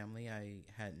to my family. I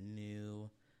knew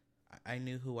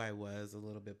who I was a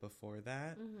little bit before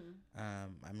that. I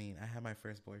had my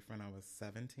first boyfriend, I was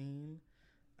 17.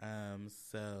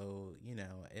 So,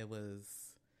 it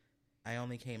was, I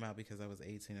only came out because I was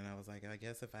 18, and I was like, I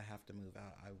guess if I have to move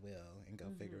out, I will, and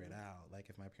go figure it out. Like,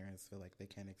 if my parents feel like they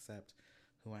can't accept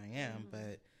who I am,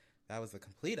 but that was the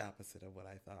complete opposite of what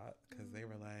I thought, because they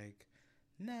were like,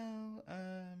 no,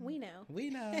 we know,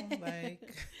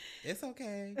 like, it's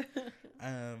okay.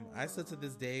 I still to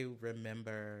this day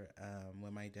remember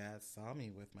when my dad saw me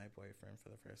with my boyfriend for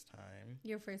the first time.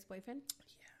 Your first boyfriend?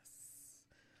 Yes.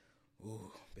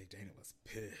 Ooh, Big Dana was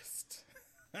pissed.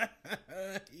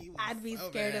 I'd be so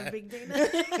scared of Big Dana.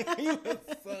 He was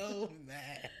so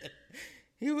mad.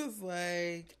 He was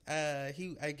like, I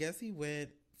guess he went,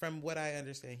 from what I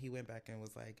understand, he went back and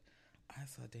was like, I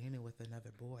saw Dana with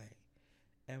another boy.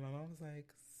 And my mom was like,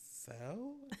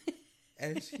 so?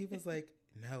 And she was like,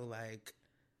 no, like,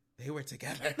 they were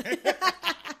together.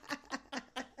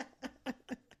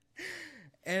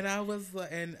 And I was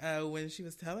like, when she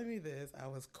was telling me this, I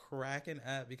was cracking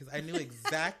up because I knew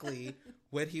exactly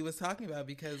what he was talking about,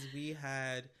 because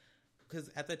because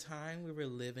at the time we were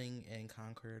living in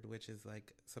Concord, which is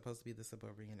like supposed to be the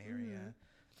suburban area,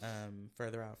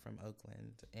 further out from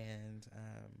Oakland. And,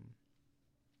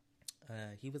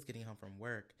 he was getting home from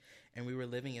work, and we were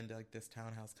living in like this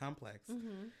townhouse complex.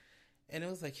 And it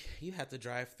was like, you had to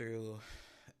drive through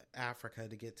Africa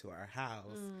to get to our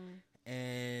house.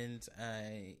 And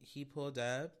he pulled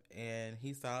up and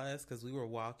he saw us because we were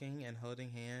walking and holding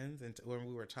hands and when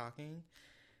we were talking.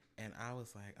 And I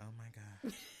was like, oh my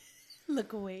God.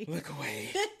 Look away. Look away.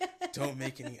 Don't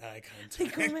make any eye contact.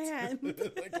 Take off my hand.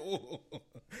 Like, oh.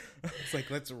 It's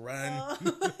like, let's run.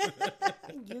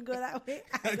 You go that way.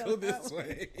 I go this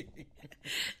way.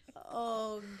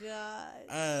 Oh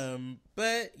God.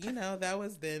 But you know, that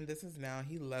was then. This is now.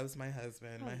 He loves my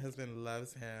husband. My husband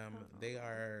loves him. They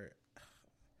are.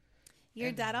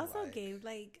 Your dad also gave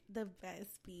like the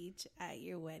best speech at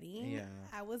your wedding. Yeah.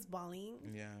 I was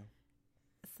bawling. Yeah.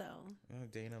 So. Oh,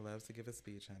 Dana loves to give a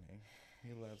speech, honey.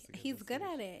 He loves to give He's a good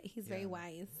speech. at it. He's very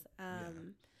wise.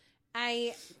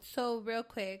 Yeah. So real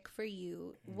quick for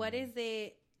you, what is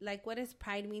it like? What does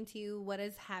pride mean to you? What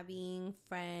does having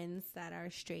friends that are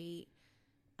straight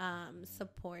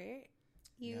support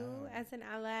you as an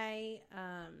ally,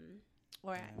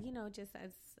 or you know, just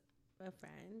as a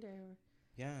friend, or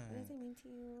what does it mean to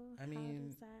you? I mean, how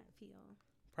does that feel?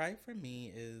 Pride for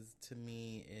me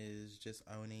is just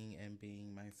owning and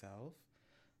being myself,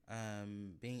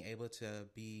 being able to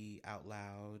be out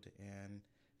loud and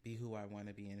be who I want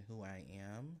to be and who I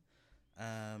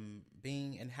am.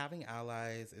 Being and having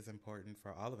allies is important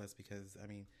for all of us because, I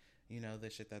mean, you know, the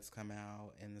shit that's come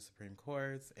out in the Supreme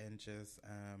Courts and just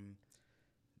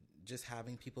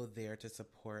having people there to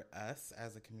support us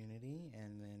as a community.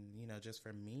 And then, you know, just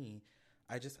for me,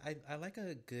 I like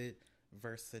a good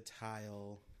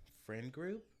versatile friend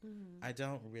group. I've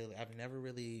never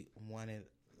really wanted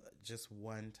just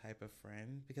one type of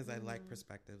friend because I like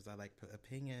perspectives. I like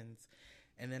opinions.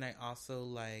 And then I also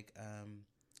like,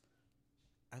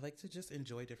 I like to just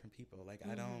enjoy different people. Like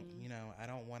I don't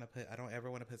ever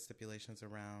want to put stipulations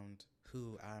around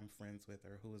who I'm friends with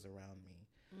or who is around me.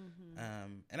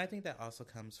 And I think that also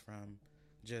comes from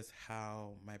just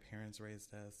how my parents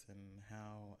raised us and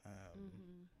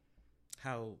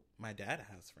how my dad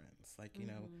has friends. Like, you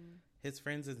know, his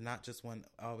friends is not just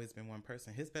always been one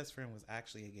person. His best friend was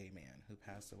actually a gay man who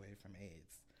passed away from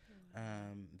AIDS.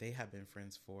 They have been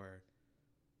friends for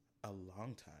a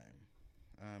long time,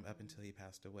 up until he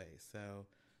passed away. So,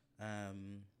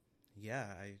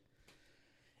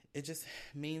 it just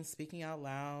means speaking out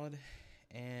loud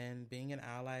and being an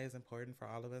ally is important for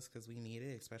all of us because we need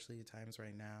it, especially at times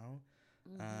right now.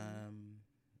 I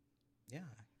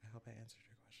hope I answered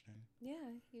your question.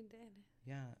 Yeah, you did.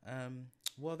 Yeah.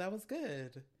 Well, that was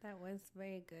good. That was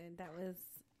very good.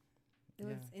 It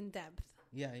was in depth.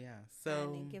 Yeah.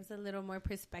 So, and it gives a little more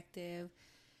perspective,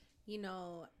 you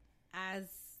know, as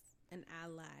an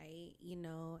ally, you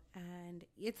know, and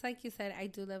it's like you said, I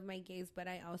do love my gays, but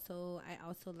I also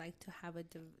like to have a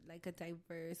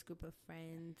diverse group of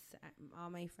friends. All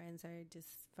my friends are just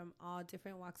from all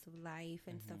different walks of life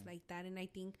and stuff like that. And I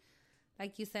think,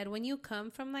 like you said, when you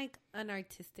come from like an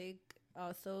artistic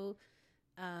also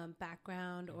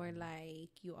background or like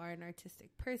you are an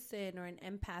artistic person or an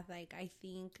empath, like I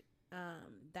think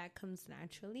that comes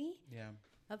naturally. Yeah.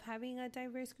 Of having a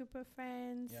diverse group of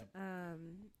friends. Yep.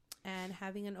 And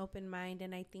having an open mind,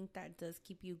 and I think that does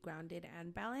keep you grounded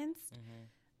and balanced,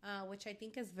 which I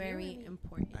think is very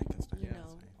important. I can start. You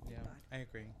know, yeah, I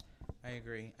agree.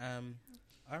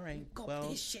 All right.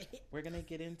 Well, we're gonna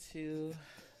get into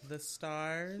the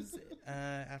stars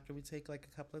after we take like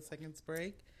a couple of seconds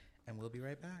break, and we'll be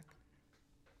right back.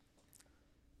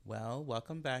 Well,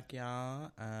 welcome back, y'all.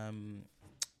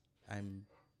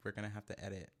 We're gonna have to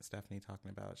edit Stephanie talking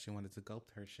about she wanted to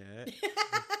gulp her shit.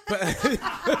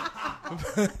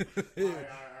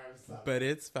 But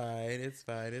it's fine. It's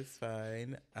fine. Give it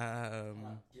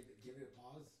a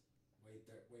pause. Wait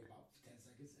about 10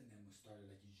 seconds, and then we'll start it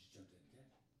like you just jumped in.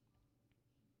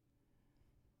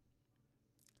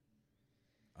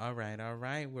 Okay. All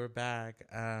right. We're back.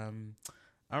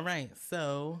 All right.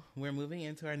 So we're moving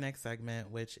into our next segment,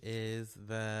 which is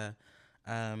the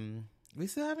we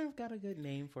still haven't got a good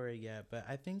name for it yet, but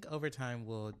I think over time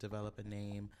we'll develop a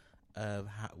name of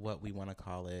what we want to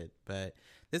call it. But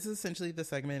this is essentially the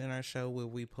segment in our show where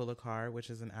we pull a card, which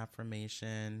is an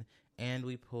affirmation, and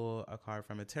we pull a card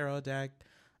from a tarot deck.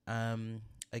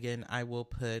 Again, I will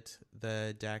put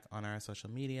the deck on our social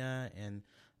media and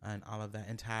all of that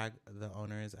and tag the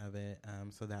owners of it,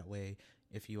 so that way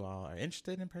if you all are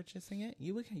interested in purchasing it,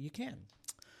 you can.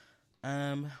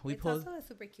 It's also a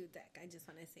super cute deck. I just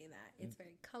want to say that it's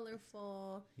very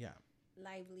colorful,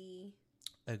 lively.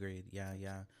 Agreed.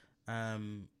 Yeah.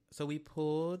 So we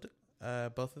pulled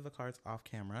both of the cards off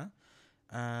camera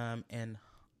and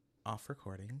off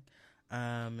recording,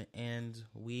 and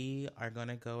we are going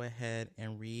to go ahead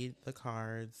and read the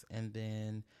cards, and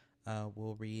then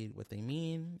we'll read what they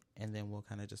mean, and then we'll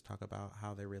kind of just talk about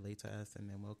how they relate to us, and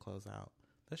then we'll close out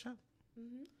the show.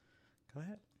 Go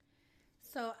ahead.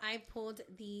 So I pulled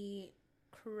the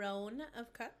Crone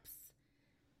of Cups,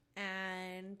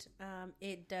 and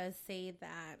it does say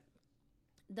that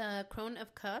the Crone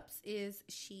of Cups is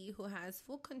she who has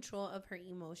full control of her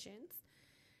emotions.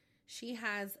 She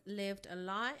has lived a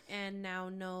lot and now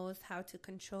knows how to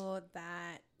control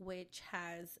that which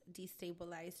has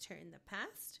destabilized her in the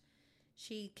past.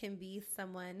 She can be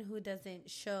someone who doesn't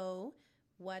show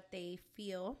what they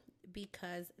feel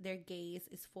because their gaze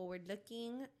is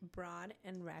forward-looking, broad,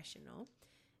 and rational,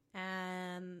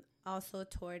 and also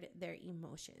toward their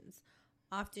emotions.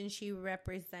 Often she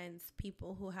represents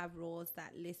people who have roles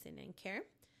that listen and care,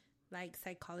 like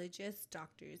psychologists,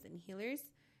 doctors, and healers.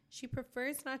 She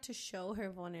prefers not to show her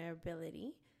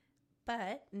vulnerability,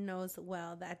 but knows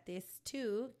well that this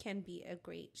too can be a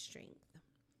great strength.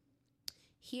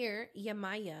 Here,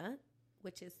 Yamaya,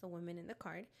 which is the woman in the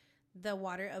card, the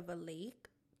water of a lake,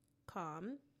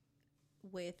 calm,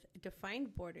 with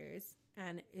defined borders,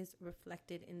 and is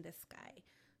reflected in the sky.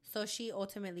 So she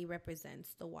ultimately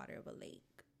represents the water of a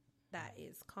lake that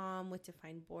is calm with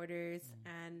defined borders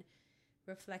and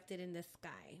reflected in the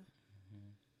sky.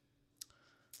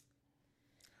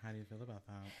 How do you feel about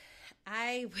that?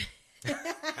 I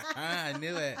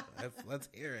knew it. Let's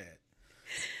hear it.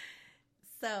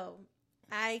 So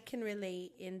I can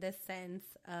relate in the sense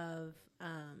of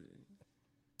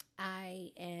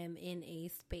I am in a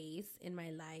space in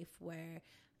my life where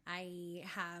I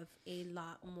have a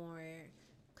lot more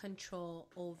control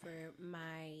over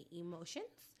my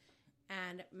emotions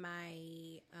and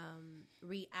my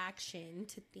reaction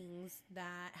to things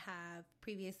that have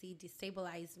previously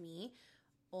destabilized me.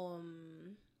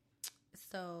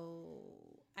 So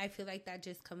I feel like that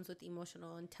just comes with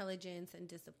emotional intelligence and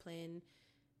discipline.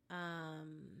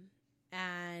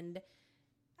 And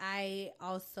I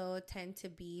also tend to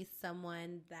be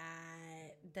someone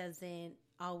that doesn't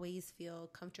always feel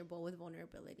comfortable with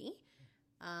vulnerability.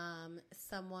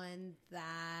 Someone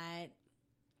that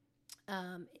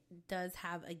does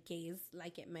have a gaze,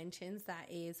 like it mentions, that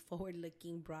is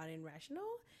forward-looking, broad, and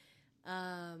rational.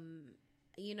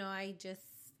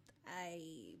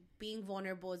 Being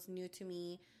vulnerable is new to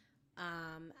me.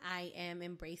 I am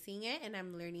embracing it, and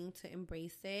I'm learning to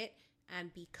embrace it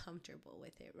and be comfortable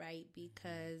with it, right?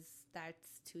 Because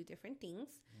that's two different things.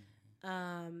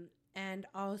 And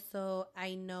also,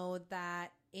 I know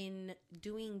that in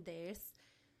doing this,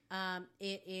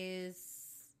 it is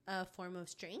a form of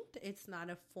strength. It's not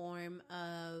a form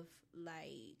of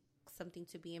like something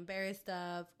to be embarrassed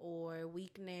of or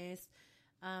weakness.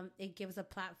 It gives a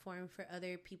platform for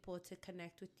other people to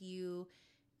connect with you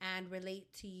and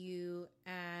relate to you.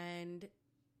 And,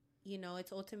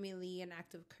 it's ultimately an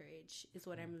act of courage is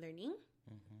what I'm learning.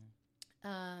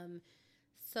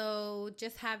 So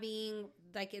just having,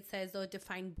 like it says, though,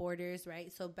 defined borders,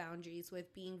 right? So boundaries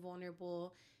with being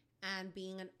vulnerable and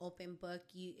being an open book.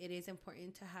 It is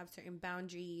important to have certain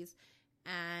boundaries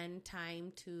and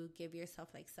time to give yourself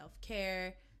like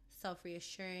self-care,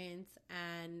 self-reassurance,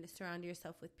 and surround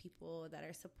yourself with people that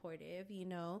are supportive,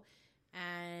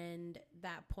 and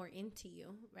that pour into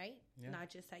you, right? Yeah. Not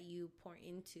just that you pour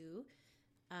into.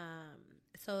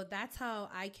 So that's how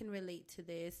I can relate to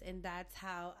this, and that's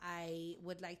how I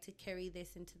would like to carry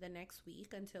this into the next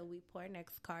week until we pour our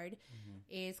next card,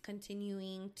 is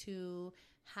continuing to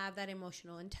have that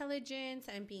emotional intelligence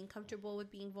and being comfortable with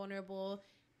being vulnerable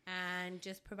and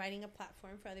just providing a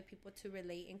platform for other people to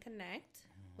relate and connect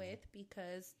with,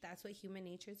 because that's what human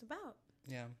nature is about.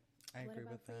 Yeah, I agree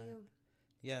with that. You?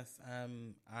 Yes,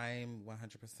 I'm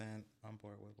 100% on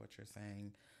board with what you're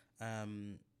saying.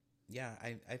 Yeah,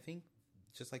 I think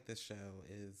just like this show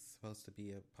is supposed to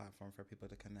be a platform for people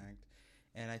to connect.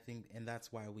 And and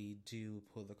that's why we do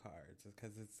pull the cards,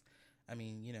 because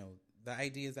the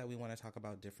idea is that we want to talk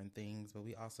about different things, but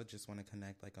we also just want to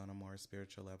connect like on a more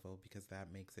spiritual level, because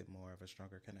that makes it more of a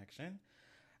stronger connection.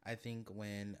 I think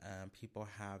when people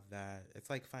have that,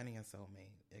 it's like finding a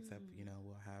soulmate, except,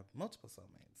 we'll have multiple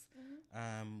soulmates,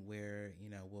 where,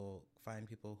 we'll find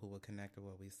people who will connect with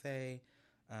what we say.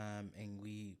 And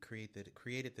we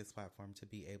created this platform to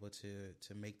be able to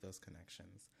make those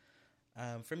connections.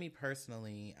 For me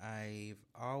personally, I've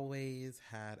always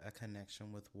had a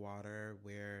connection with water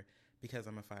because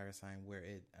I'm a fire sign, where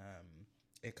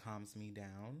it calms me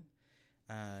down.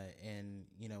 And,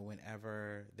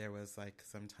 whenever there was like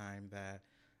some time that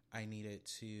I needed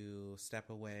to step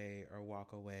away or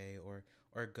walk away or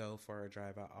go for a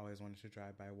drive, I always wanted to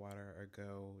drive by water or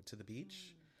go to the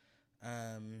beach.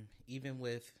 Even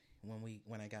with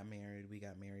when I got married, we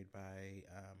got married by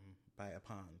a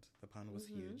pond. The pond was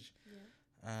huge. Yeah.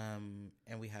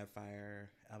 And we had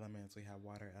fire elements, we had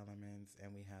water elements,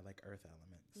 and we had like earth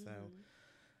elements. So,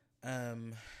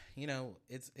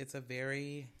 it's a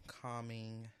very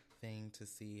calming thing to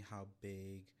see how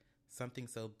big something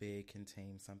so big can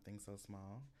tame something so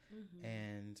small.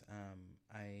 And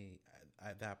I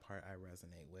that part I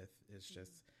resonate with. Is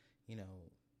just,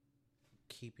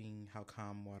 keeping how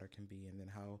calm water can be, and then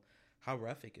how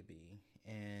rough it could be.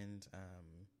 And,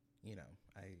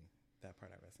 I that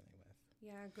part I resonate with.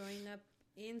 Yeah, growing up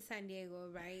in San Diego,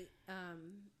 right,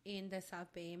 in the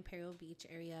South Bay, Imperial Beach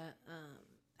area,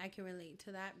 I can relate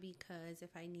to that because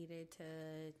if I needed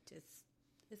to just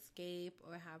escape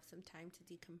or have some time to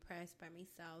decompress by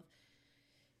myself,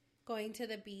 going to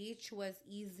the beach was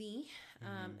easy,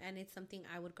 and it's something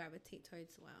I would gravitate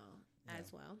towards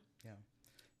as well. Yeah.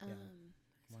 100%.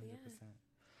 Yeah.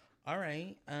 All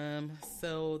right.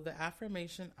 So the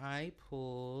affirmation I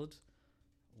pulled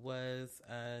was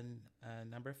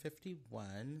number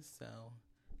 51. So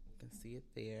you can see it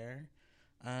there.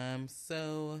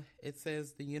 So it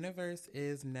says, the universe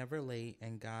is never late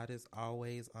and God is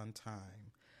always on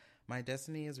time. My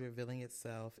destiny is revealing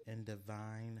itself in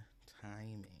divine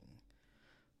timing,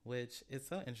 which is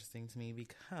so interesting to me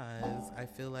because I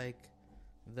feel like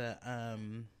the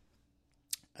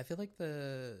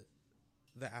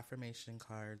affirmation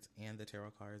cards and the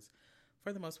tarot cards,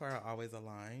 for the most part, are always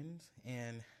aligned.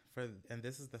 And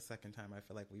this is the second time I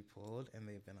feel like we pulled and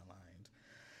they've been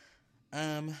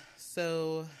aligned.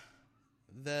 So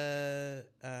the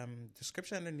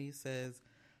description underneath says,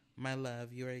 my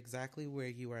love, you are exactly where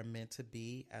you are meant to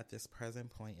be at this present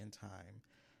point in time.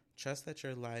 Trust that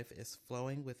your life is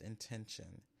flowing with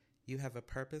intention. You have a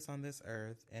purpose on this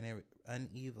earth, and it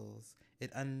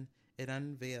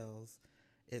unveils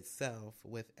itself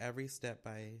with every step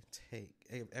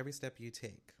you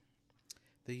take.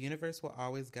 The universe will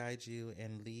always guide you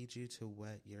and lead you to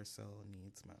what your soul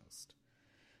needs most.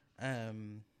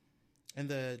 And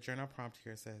the journal prompt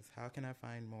here says, how can I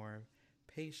find more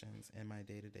patience in my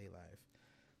day-to-day life?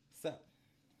 So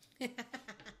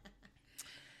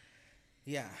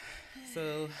yeah,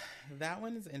 so that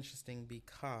one is interesting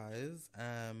because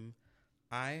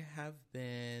I have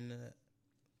been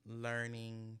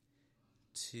learning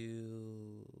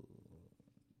to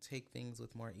take things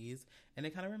with more ease, and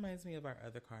it kind of reminds me of our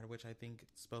other card, which I think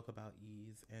spoke about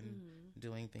ease and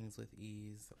doing things with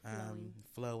ease,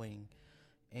 flowing,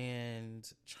 and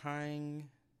trying.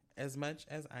 As much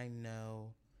as I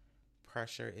know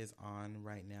pressure is on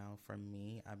right now for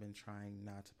me, I've been trying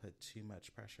not to put too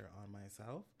much pressure on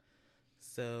myself.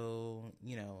 So,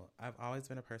 I've always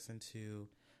been a person to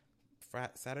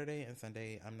Saturday and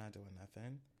Sunday, I'm not doing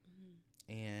nothing.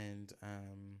 And,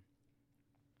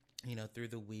 through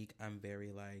the week, I'm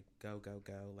very like, go, go,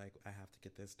 go. Like, I have to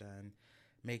get this done,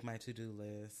 make my to-do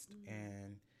list,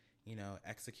 and,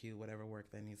 execute whatever work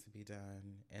that needs to be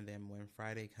done. And then when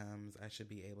Friday comes, I should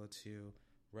be able to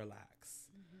relax.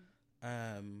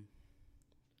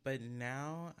 But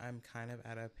now I'm kind of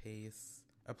at a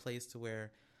place to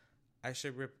where I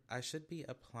should be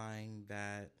applying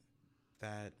that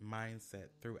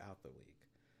mindset throughout the week.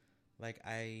 Like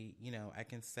I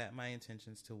can set my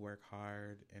intentions to work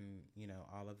hard and,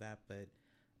 all of that, but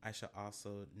I should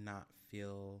also not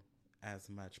feel as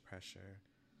much pressure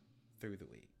through the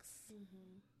weeks.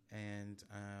 And,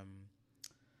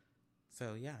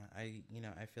 so yeah, I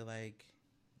feel like,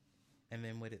 and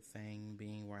then with it saying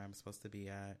being where I'm supposed to be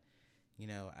at,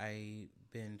 I've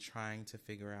been trying to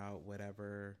figure out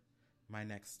whatever my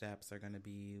next steps are going to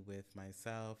be with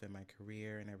myself and my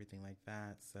career and everything like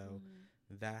that. So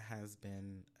that has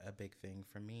been a big thing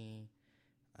for me.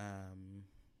 And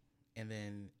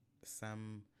then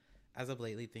as of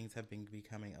lately, things have been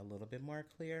becoming a little bit more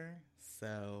clear.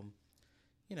 So,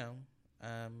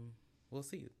 we'll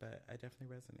see, but I definitely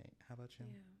resonate. How about you?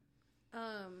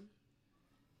 Yeah.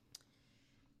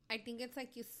 I think it's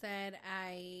like you said,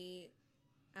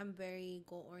 I'm very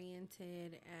goal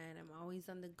oriented and I'm always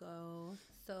on the go.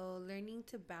 So learning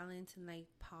to balance and like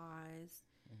pause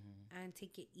and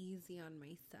take it easy on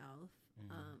myself,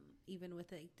 even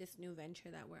with like this new venture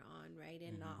that we're on, right?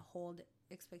 And not hold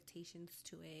expectations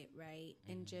to it, right?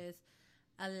 And just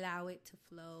allow it to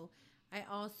flow. I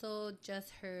also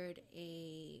just heard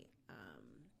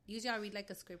usually I'll read like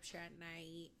a scripture at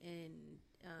night and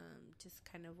just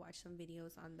kind of watch some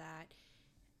videos on that.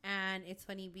 And it's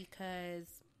funny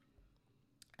because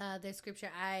the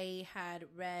scripture I had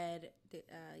read,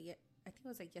 I think it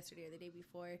was like yesterday or the day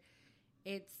before,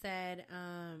 it said,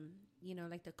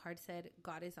 like the card said,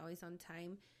 God is always on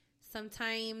time.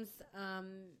 Sometimes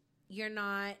you're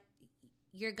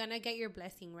going to get your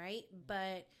blessing, right?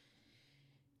 But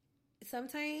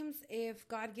sometimes if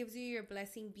God gives you your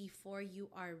blessing before you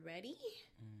are ready,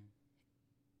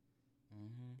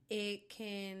 it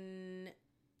can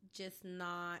just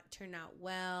not turn out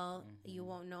well. You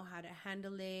won't know how to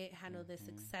handle it, handle the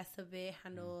success of it,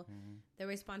 handle the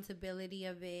responsibility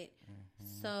of it.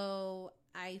 So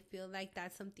I feel like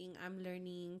that's something I'm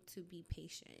learning, to be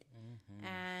patient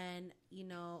and, you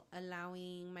know,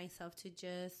 allowing myself to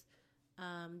just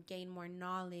gain more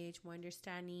knowledge, more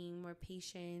understanding, more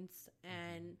patience,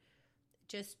 and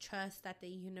just trust that the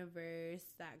universe,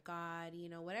 that God, you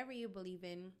know, whatever you believe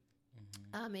in,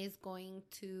 is going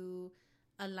to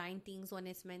align things when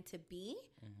it's meant to be,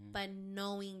 but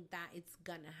knowing that it's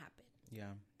gonna happen.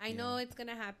 Yeah. I know it's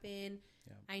gonna happen.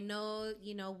 Yeah. I know,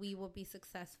 you know, we will be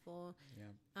successful.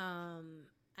 Yeah.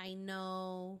 I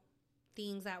know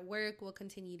things at work will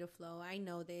continue to flow. I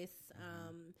know this.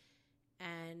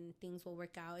 And things will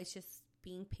work out. It's just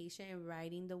being patient and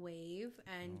riding the wave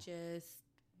and just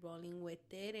rolling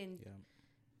with it and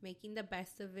making the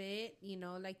best of it. You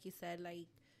know, like you said, like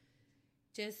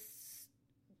just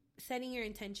setting your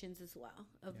intentions as well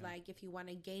of like, if you want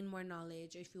to gain more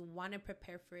knowledge or if you want to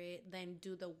prepare for it, then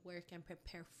do the work and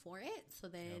prepare for it. So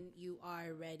then you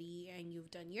are ready and you've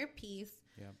done your piece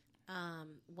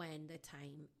when the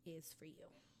time is for you.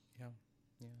 Yeah.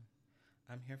 Yeah.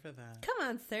 I'm here for that. Come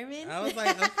on, Sermon. I was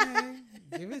like, okay,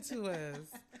 give it to us.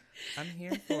 I'm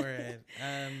here for it.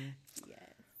 Yes.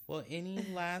 Well, any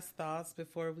last thoughts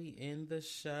before we end the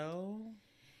show?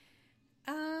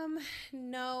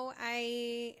 No,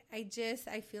 I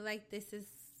feel like this is,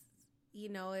 you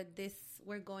know,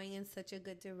 we're going in such a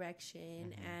good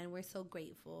direction, and we're so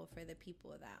grateful for the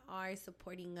people that are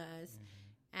supporting us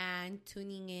and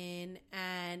tuning in,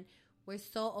 and we're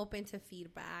so open to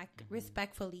feedback,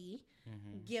 respectfully.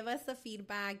 Give us the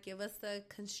feedback, give us the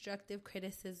constructive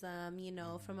criticism, you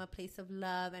know, from a place of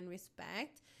love and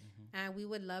respect. And we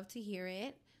would love to hear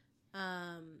it.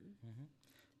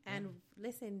 And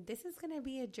listen, this is going to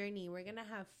be a journey. We're going to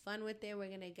have fun with it. We're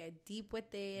going to get deep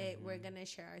with it. We're going to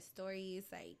share our stories.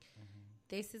 Like,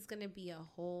 this is going to be a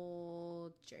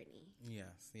whole journey.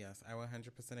 Yes. I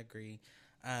 100% agree.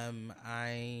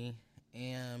 I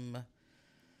am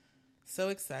so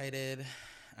excited.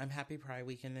 I'm happy Pride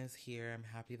Weekend is here. I'm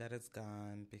happy that it's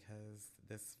gone because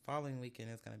this following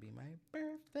weekend is going to be my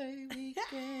birthday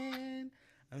weekend.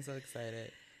 I'm so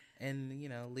excited. And, you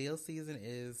know, Leo season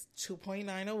is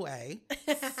 2.9 away.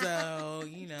 So,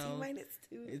 you know.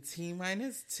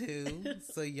 T-2.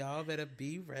 So y'all better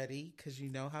be ready because you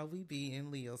know how we be in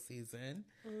Leo season.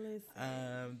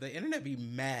 Listen. The internet be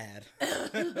mad.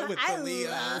 With I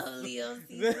love Leo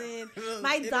season.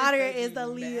 My daughter is a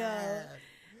Leo. Mad.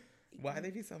 Why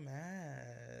they be so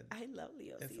mad? I love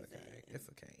Leo season. It's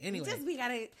okay. Anyway.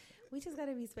 We just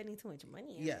gotta be spending too much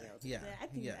money. I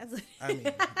think that's. I mean,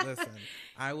 listen,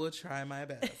 I will try my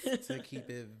best to keep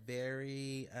it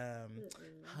very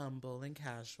humble and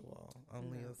casual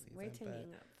on Leo season. We're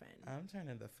turning up, friend. I'm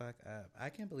turning the fuck up. I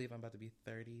can't believe I'm about to be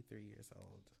 33 years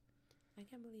old. I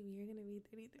can't believe you're gonna be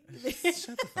 33.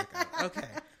 Shut the fuck up. Okay.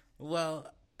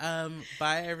 Well,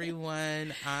 bye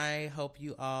everyone. I hope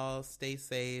you all stay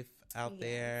safe out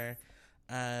there.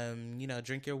 You know,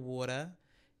 drink your water.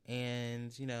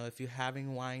 And, you know, if you're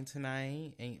having wine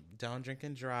tonight, and don't drink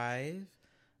and drive.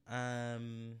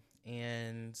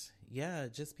 And, yeah,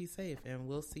 just be safe. And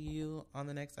we'll see you on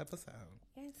the next episode.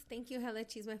 Yes, thank you, Hella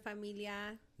Chisme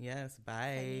Familia. Yes,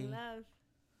 bye. Sending love.